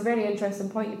that it's a very interesting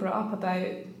point you brought up about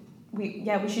we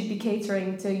should be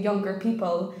catering to younger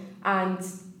people and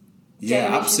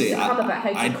generations to come about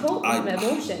how to cope with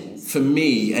emotions. For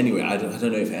me, anyway, I don't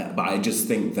know but I just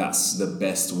think that's the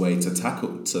best way to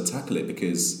tackle it,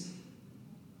 because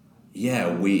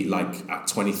we like at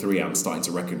 23 I'm starting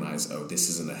to recognize, oh, this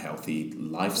isn't a healthy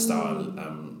lifestyle.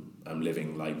 I'm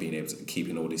living, like being able to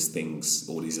keeping all these things,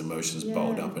 all these emotions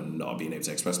bottled up and not being able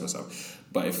to express myself.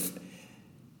 But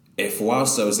if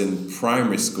whilst I was in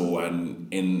primary school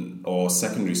or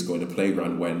secondary school in the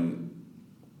playground, when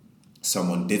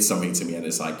someone did something to me and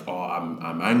it's like, oh,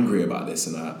 I'm angry about this,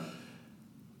 and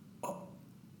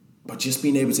but just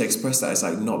being able to express that, it's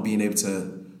like not being able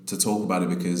to talk about it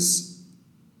because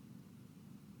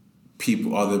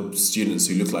other students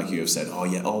who look like you have said, oh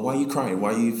yeah, oh, why are you crying?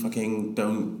 Why are you fucking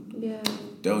don't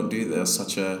do this?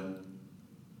 Such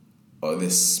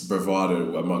this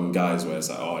bravado among guys where it's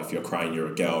like, oh, if you're crying,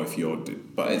 you're a girl.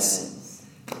 But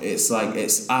it's like,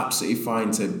 it's absolutely fine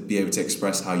to be able to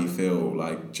express how you feel.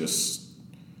 Like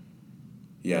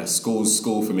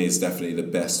school for me is definitely the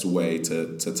best way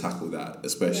to tackle that,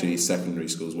 especially secondary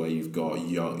schools where you've got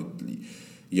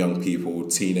young people,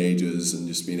 teenagers, and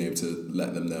just being able to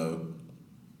let them know.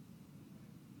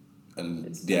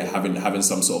 And having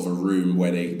some sort of a room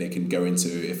where they can go into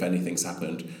if anything's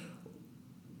happened.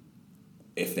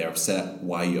 If they're upset,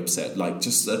 why are you upset? Like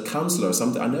just a counsellor or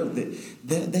something. I know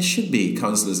that there should be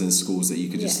counsellors in schools that you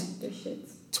could just there should.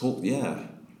 talk. Yeah.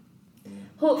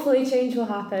 Hopefully change will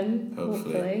happen.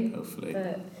 Hopefully.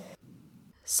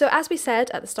 So as we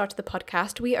said at the start of the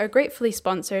podcast, we are gratefully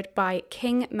sponsored by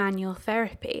King Manual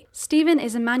Therapy. Stephen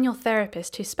is a manual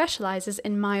therapist who specialises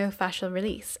in myofascial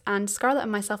release, and Scarlett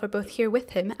and myself are both here with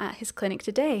him at his clinic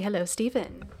today. Hello,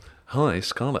 Stephen. Hi,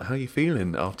 Scarlett. How are you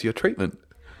feeling after your treatment?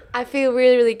 I feel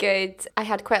really, really good. I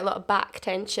had quite a lot of back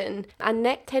tension and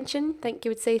neck tension, I think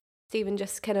you would say. Stephen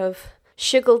just kind of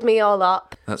sugared me all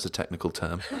up. That's a technical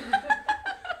term.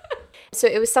 So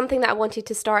it was something that I wanted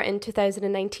to start in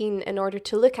 2019 in order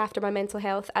to look after my mental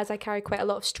health, as I carry quite a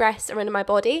lot of stress around my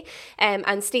body.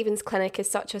 And Stephen's clinic is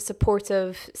such a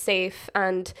supportive, safe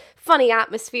and funny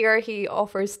atmosphere. He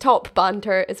offers top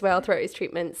banter as well throughout his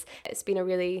treatments. It's been a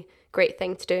really great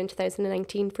thing to do in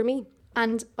 2019 for me.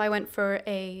 And I went for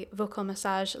a vocal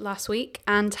massage last week,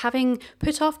 and having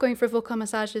put off going for vocal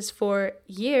massages for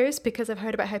years because I've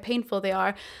heard about how painful they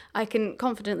are, I can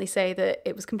confidently say that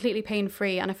it was completely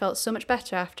pain-free and I felt so much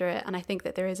better after it. And I think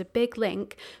that there is a big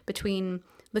link between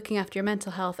looking after your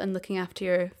mental health and looking after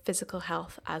your physical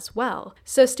health as well.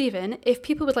 So Stephen, if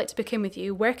people would like to book in with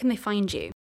you, where can they find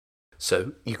you?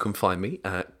 So you can find me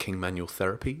at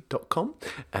kingmanualtherapy.com,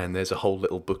 and there's a whole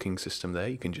little booking system there.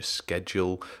 You can just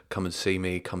schedule, come and see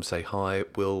me, come say hi.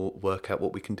 We'll work out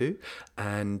what we can do.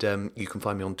 And you can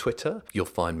find me on Twitter. You'll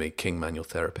find me King Manual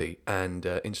Therapy, and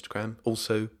Instagram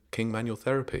also King Manual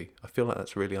Therapy. I feel like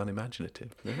that's really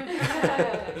unimaginative.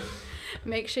 Yeah?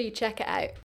 Make sure you check it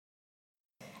out.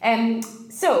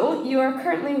 So you are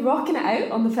currently rocking it out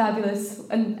on the fabulous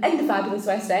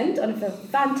West End on a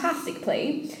fantastic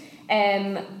play.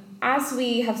 As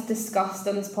we have discussed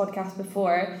on this podcast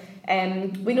before,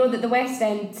 we know that the West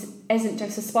End isn't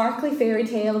just a sparkly fairy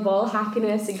tale of all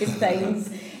happiness and good things.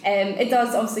 It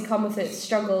does obviously come with its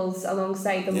struggles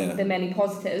alongside the many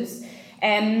positives.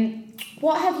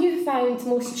 What have you found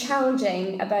most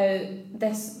challenging about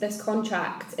this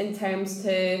contract in terms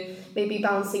to maybe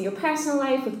balancing your personal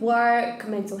life with work,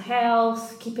 mental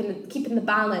health, keeping the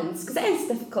balance? Because it is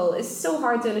difficult. It's so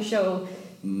hard doing a show.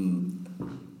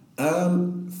 I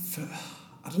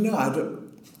don't know.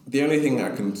 The only thing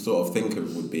I can sort of think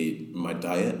of would be my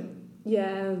diet.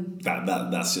 Yeah.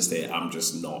 That's just it. I'm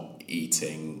just not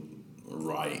eating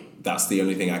right. That's the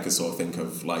only thing I can sort of think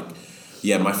of. Like,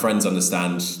 yeah, my friends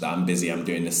understand that I'm busy, I'm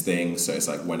doing this thing. So it's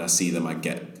like when I see them, I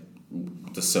get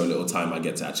the so little time I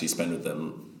get to actually spend with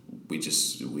them. We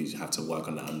have to work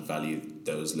on that and value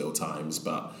those little times.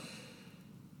 But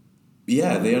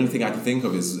yeah, the only thing I can think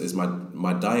of is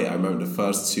my diet. I remember the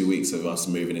first 2 weeks of us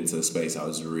moving into the space, I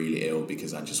was really ill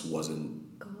because I just wasn't.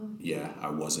 I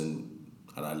wasn't,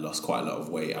 and I lost quite a lot of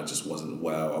weight. I just wasn't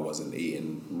well. I wasn't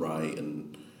eating right,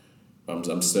 and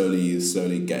I'm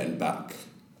slowly getting back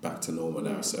to normal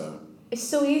now. So it's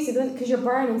so easy because you're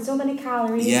burning so many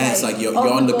calories. Yeah, it's like you're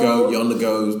on the go. You're on the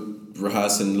go,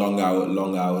 rehearsing long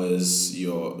hours.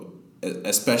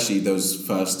 Especially those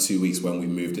first 2 weeks when we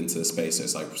moved into the space. So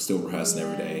it's like we're still rehearsing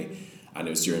every day, and it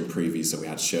was during previews, so we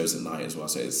had shows at night as well.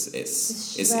 So it's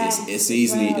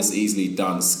easily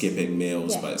done skipping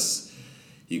meals, but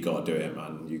you gotta do it,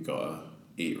 man. You gotta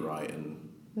eat right and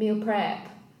meal prep.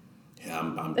 Yeah,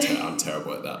 I'm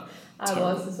terrible at that. I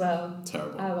was as well.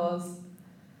 Terrible. I was.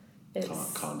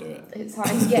 Can't do it. It's hard.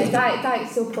 Yeah,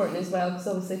 diet's so important as well, because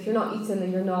obviously if you're not eating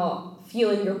and you're not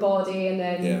feeling your body, and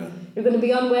then you're going to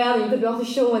be unwell, and you're going to be off the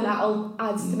show, and that all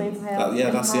adds to mental health.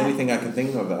 That's the only thing I can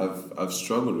think of that I've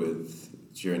struggled with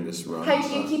during this run. How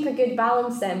do you keep a good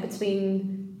balance then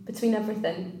between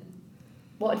everything?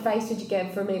 What advice would you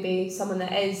give for maybe someone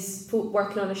that is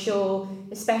working on a show,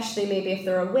 especially maybe if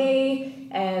they're away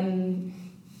from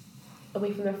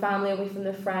their family, away from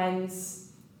their friends?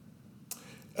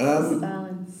 What's the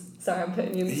balance? Sorry, I'm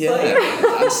putting you in the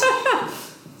spot.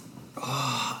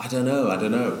 I don't know.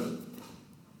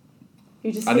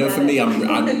 I know for me,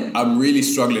 I'm really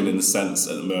struggling in the sense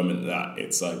at the moment that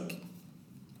it's like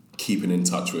keeping in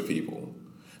touch with people,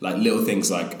 like little things.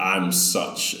 Like I'm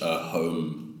such a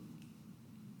home,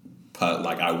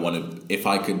 I want to. If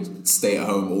I could stay at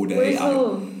home all day. Where's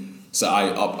home? So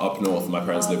up north. My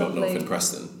parents live up north lovely. in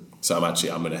Preston. So I'm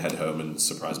going to head home and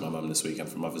surprise my mum this weekend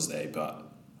for Mother's Day, but.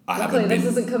 Luckily, this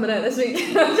isn't coming out this week.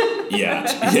 yeah,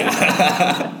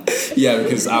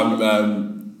 because I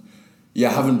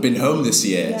haven't been home this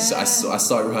year. So I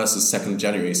started rehearsals 2nd of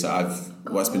January. So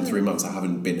it's been 3 months. I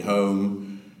haven't been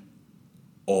home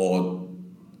or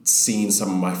seen some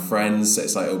of my friends. So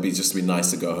it's like it would be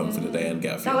nice to go home for the day and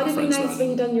get a few. That would have been nice around. when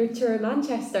you done your tour in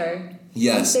Manchester.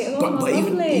 Yes, but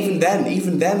even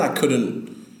then I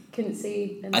couldn't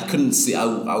see. I couldn't see. I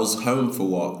was home for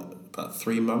what? About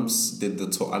 3 months, did the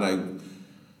tour, and I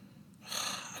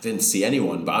didn't see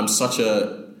anyone. But I'm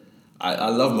I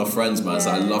love my friends, man. Yeah.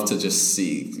 So I love to just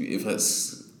see if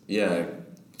it's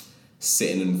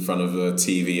sitting in front of a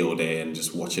TV all day and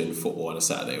just watching football on a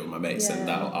Saturday with my mates, and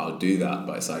I'll do that.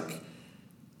 But it's like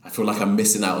I feel like I'm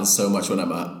missing out on so much when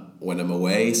I'm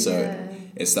away. So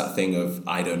it's that thing of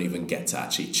I don't even get to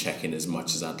actually check in as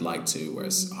much as I'd like to.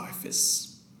 Whereas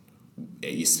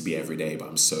it used to be every day, but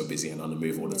I'm so busy and on the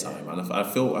move all the time, and I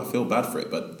feel bad for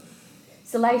it. But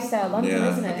it's a lifestyle, London,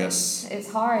 isn't it? I guess it's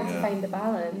hard to find the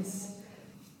balance.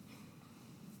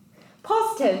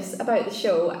 Positives about the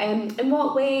show. In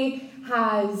what way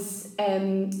has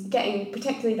getting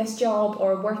particularly this job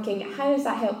or working? How has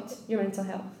that helped your mental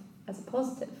health as a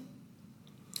positive?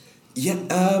 Yeah,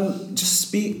 just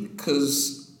speak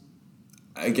because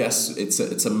I guess it's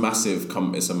a massive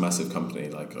company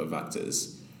like of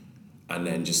actors. And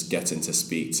then just getting to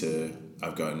speak to,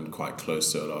 I've gotten quite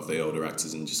close to a lot of the older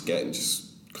actors and just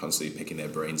constantly picking their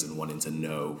brains and wanting to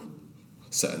know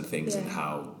certain things and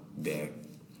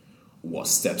what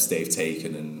steps they've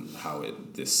taken and how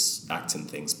this acting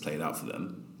thing's played out for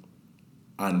them.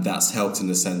 And that's helped in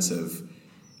the sense of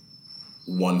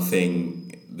one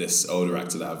thing this older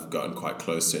actor that I've gotten quite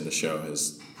close to in the show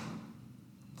has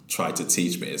tried to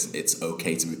teach me is it's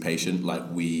okay to be patient. Like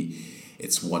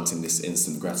it's wanting this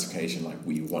instant gratification. Like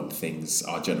we want things,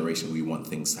 our generation, we want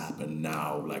things to happen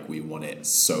now. Like we want it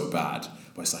so bad.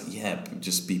 But it's like,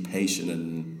 just be patient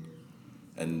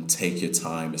and take your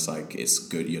time. It's like, it's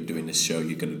good. You're doing this show.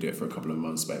 You're going to do it for a couple of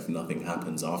months. But if nothing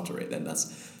happens after it, then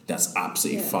that's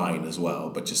absolutely fine as well.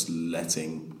 But just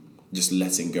letting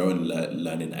go and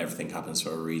learning everything happens for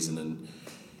a reason. And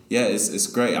it's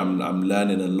great. I'm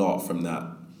learning a lot from that.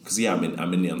 Because I'm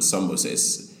in the ensemble.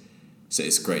 So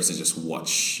it's great to just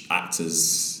watch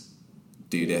actors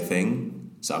do their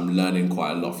thing. So I'm learning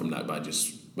quite a lot from that by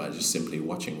just simply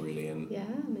watching, really, and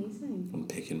amazing, and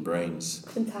picking brains.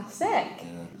 Fantastic.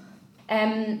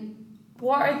 Yeah.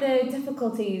 What are the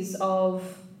difficulties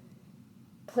of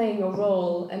playing a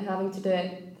role and having to do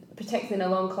it, particularly in a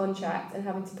long contract, and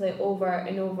having to play it over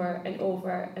and over and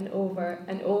over and over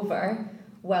and over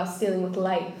whilst dealing with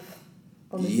life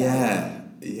on the set?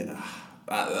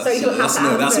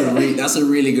 That's a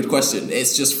really good question.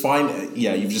 It's just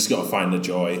you've just got to find the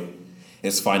joy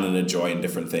it's finding a joy in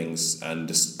different things and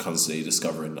just constantly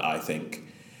discovering, I think,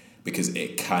 because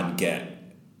it can get,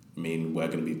 I mean, we're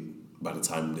going to be, by the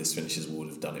time this finishes, we would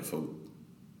have done it for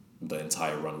the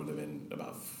entire run would have been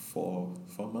about four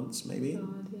months maybe.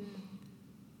 God, yeah.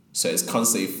 So it's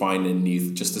constantly finding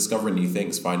just discovering new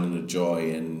things, finding the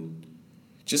joy, and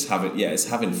just it's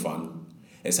having fun.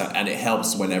 And it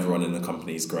helps when everyone in the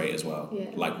company is great as well. Yeah.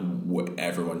 Like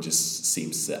everyone just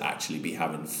seems to actually be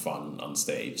having fun on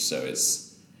stage. So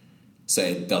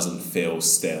it doesn't feel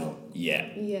stale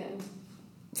yet. Yeah.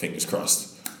 Fingers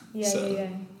crossed. Yeah.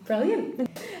 Brilliant.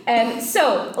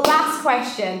 So, last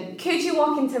question. Could you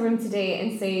walk into a room today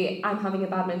and say, I'm having a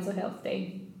bad mental health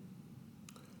day?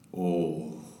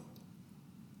 Oh.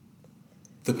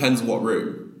 Depends what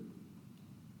room.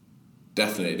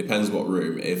 Definitely, depends what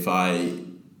room. If I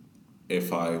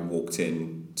walked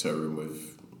into a room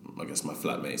with, I guess, my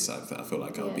flatmates, I feel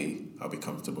like I'll be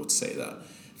comfortable to say that.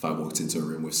 If I walked into a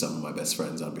room with some of my best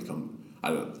friends, I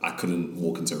couldn't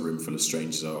walk into a room full of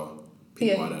strangers or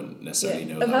people I don't necessarily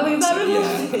know. I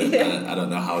don't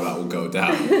know how that will go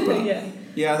down. But I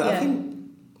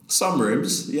think some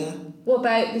rooms, yeah. What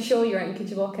about the show you're in? Could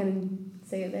you walk in and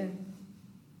say it there?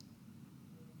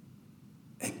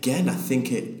 Again, I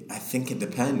think it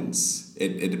depends.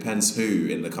 It depends who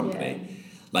in the company. Yeah.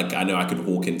 Like, I know I could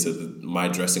walk into my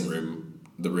dressing room,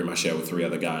 the room I share with 3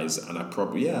 other guys, and I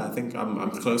think I'm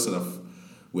close enough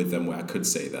with them where I could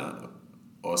say that.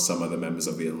 Or some other members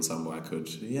of the ensemble I could,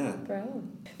 Brilliant.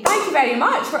 Thank you very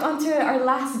much. We're on to our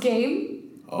last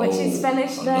game, which is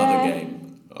finished another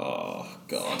game. Oh,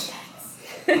 God.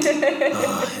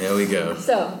 Here we go.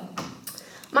 So,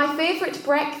 my favourite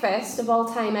breakfast of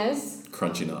all time is?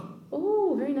 Crunchy nut.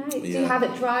 Oh, very nice. Yeah. Do you have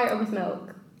it dry or with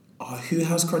milk? Oh, who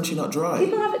has crunchy nut dry?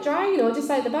 People have it dry, just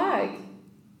out the bag.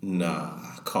 Nah,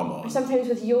 come on. Or sometimes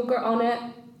with yogurt on it.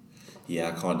 Yeah,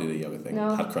 I can't do the yogurt thing. No.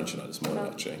 I had crunchy nut this morning,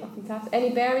 actually. Oh, fantastic. Any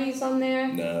berries on there?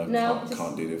 No,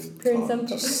 can't do the pure and simple.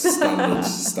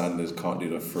 Just standard. Can't do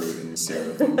the fruit and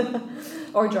cereal thing.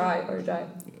 or dry. Yeah.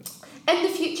 In the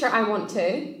future, I want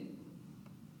to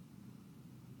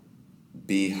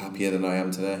be happier than I am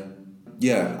today.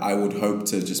 Yeah, I would hope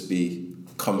to just be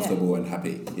comfortable and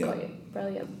happy. Yeah. Got you.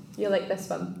 Brilliant. You like this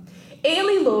one.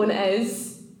 Ailey Loan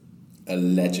is a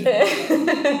legend.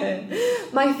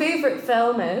 My favourite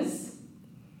film is.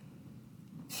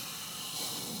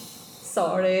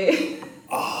 Sorry.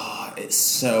 It's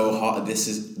so hard. This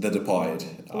is The Departed.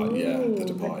 The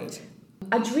Departed.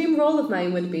 A dream role of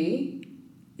mine would be.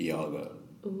 Iago.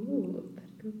 Ooh.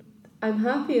 I'm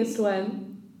happiest when.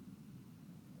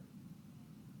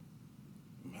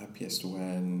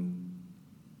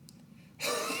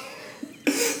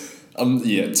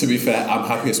 To be fair, I'm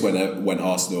happiest when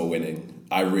Arsenal are winning.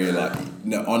 I really like.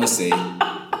 No, honestly,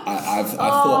 I've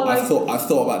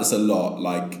thought about this a lot.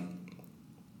 Like,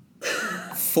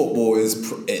 football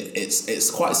is it's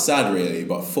quite sad, really,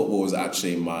 but football is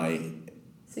actually my.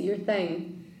 So your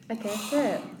thing, I guess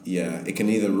it. Yeah, it can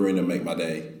either ruin or make my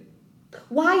day.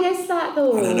 Why is that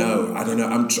though? I don't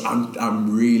know.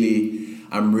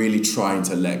 I'm really trying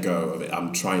to let go of it.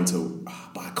 I'm trying to,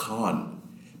 but I can't.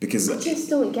 Because I just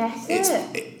don't get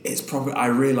it. It's probably, I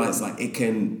realise like it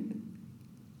can.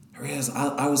 I realised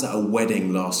I was at a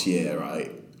wedding last year,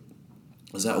 right?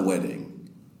 I was at a wedding,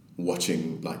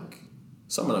 watching like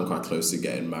someone I'm quite close to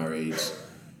getting married.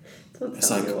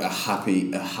 It's like a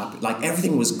happy, like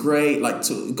everything was great. Like it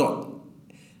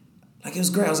was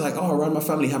great. I was like, oh, around my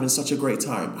family having such a great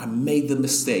time. I made the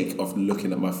mistake of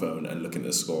looking at my phone and looking at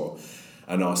the score,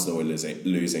 and Arsenal were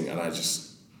losing, and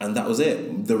that was it.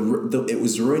 It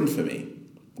was ruined for me.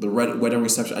 The wedding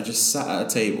reception, I just sat at a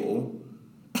table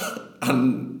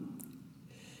and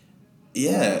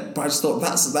but I just thought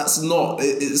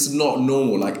it's not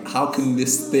normal. Like, how can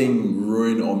this thing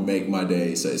ruin or make my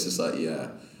day? So it's just like,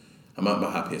 I'm at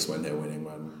my happiest when they're winning,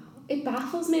 man. It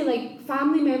baffles me, like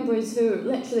family members who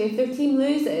literally, if their team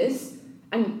loses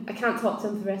and I can't talk to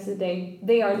them for the rest of the day,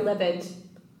 they are livid.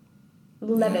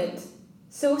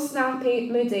 So snappy,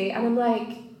 moody, and I'm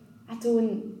like, I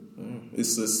don't.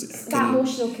 It's that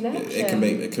emotional connection. It can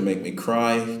make me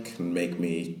cry. It can make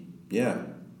me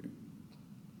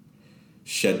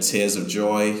shed tears of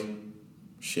joy,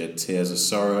 shed tears of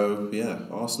sorrow. Yeah,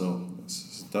 Arsenal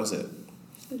does it.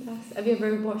 Fantastic. Have you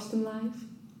ever watched them live?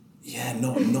 Yeah,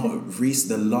 not recent.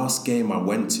 The last game I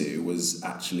went to was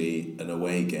actually an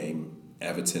away game.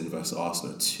 Everton versus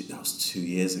Arsenal. That was 2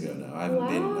 years ago now. I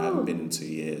haven't been in 2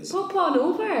 years. Pop on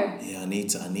over. Yeah, I need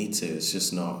to. It's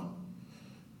just not.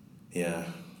 Yeah,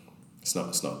 it's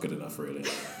not good enough, really.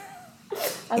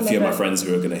 A few of my friends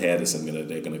who are gonna hear this,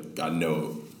 I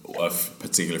know a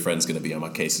particular friend's going to be on my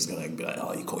case. Is going to be like,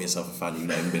 oh, you call yourself a fan? You've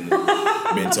not even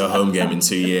been to a home game in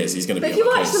 2 years. He's going to be on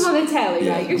my case. But if you watch them on the telly,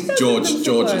 yeah. like, you're still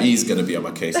George, he's going to be on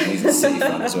my case, and he's a City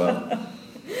fan as well.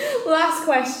 Last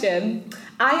question.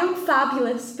 I am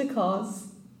fabulous because...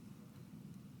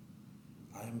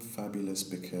 I am fabulous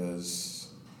because...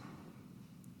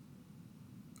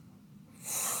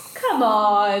 Come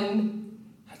on.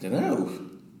 I don't know.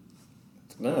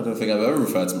 No, I don't think I've ever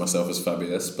referred to myself as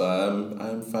fabulous, but I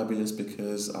am fabulous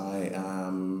because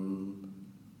I'm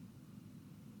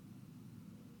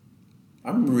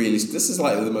really... This is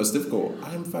like the most difficult.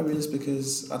 I am fabulous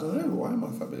because... I don't know. Why am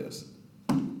I fabulous?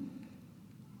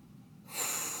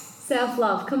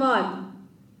 Self-love, come on.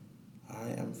 I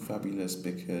am fabulous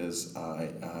because I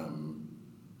am...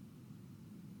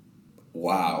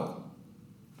 Wow.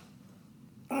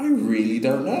 I really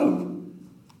don't know.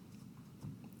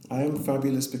 I am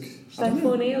fabulous because... Should I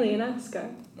phone Ailey and ask her?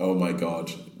 Oh my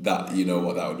God. That, you know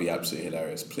what, that would be absolutely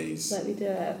hilarious, please. Let me do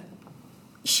it.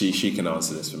 She can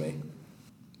answer this for me.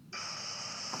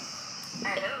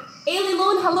 Hello. Ailey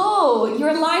Lone, hello.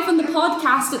 You're live on the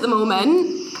podcast at the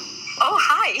moment. Oh,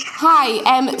 hi.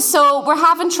 Hi. So we're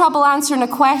having trouble answering a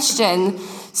question.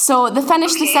 So the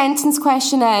finish the sentence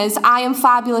question is, I am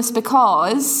fabulous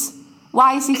because...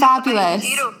 Why is he fabulous?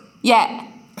 Fejiro? Yeah.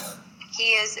 He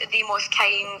is the most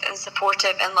kind and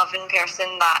supportive and loving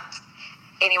person that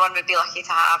anyone would be lucky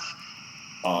to have.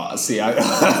 Oh, see,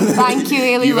 Thank you,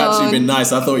 Ailey You've Lone. actually been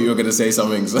nice. I thought you were going to say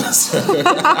something. So. This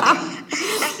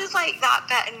is like that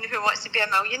bit in Who Wants to Be a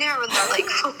Millionaire when they're like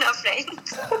phoning a friend.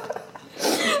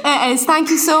 It is. Thank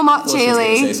you so much,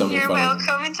 Ailey. You're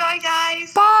welcome. Enjoy,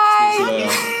 guys. Bye.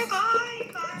 Bye. Bye.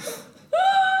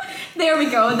 There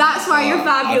we go. That's why you're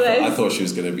fabulous. I thought she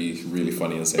was going to be really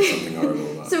funny and say something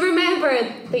horrible. So remember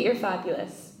that you're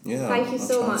fabulous. Yeah. Thank you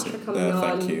so much for coming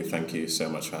on. Thank you so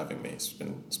much for having me.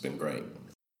 It's been great.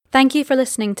 Thank you for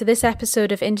listening to this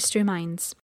episode of Industry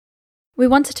Minds. We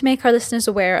wanted to make our listeners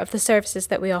aware of the services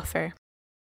that we offer.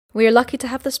 We are lucky to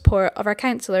have the support of our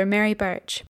counsellor, Mary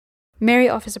Birch. Mary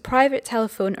offers a private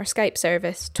telephone or Skype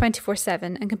service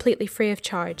 24/7 and completely free of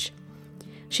charge.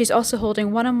 She's also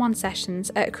holding one-on-one sessions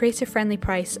at a creator-friendly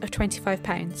price of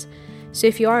 £25, so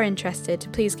if you are interested,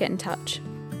 please get in touch.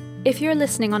 If you're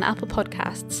listening on Apple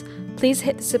Podcasts, please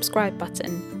hit the subscribe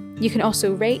button. You can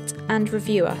also rate and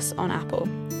review us on Apple.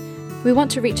 We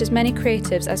want to reach as many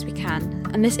creatives as we can,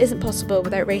 and this isn't possible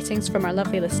without ratings from our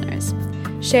lovely listeners.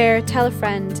 Share, tell a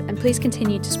friend, and please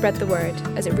continue to spread the word,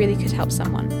 as it really could help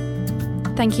someone.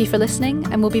 Thank you for listening,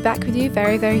 and we'll be back with you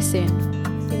very, very soon.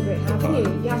 It's been great having you.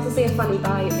 You have to say a funny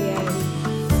bye at the end.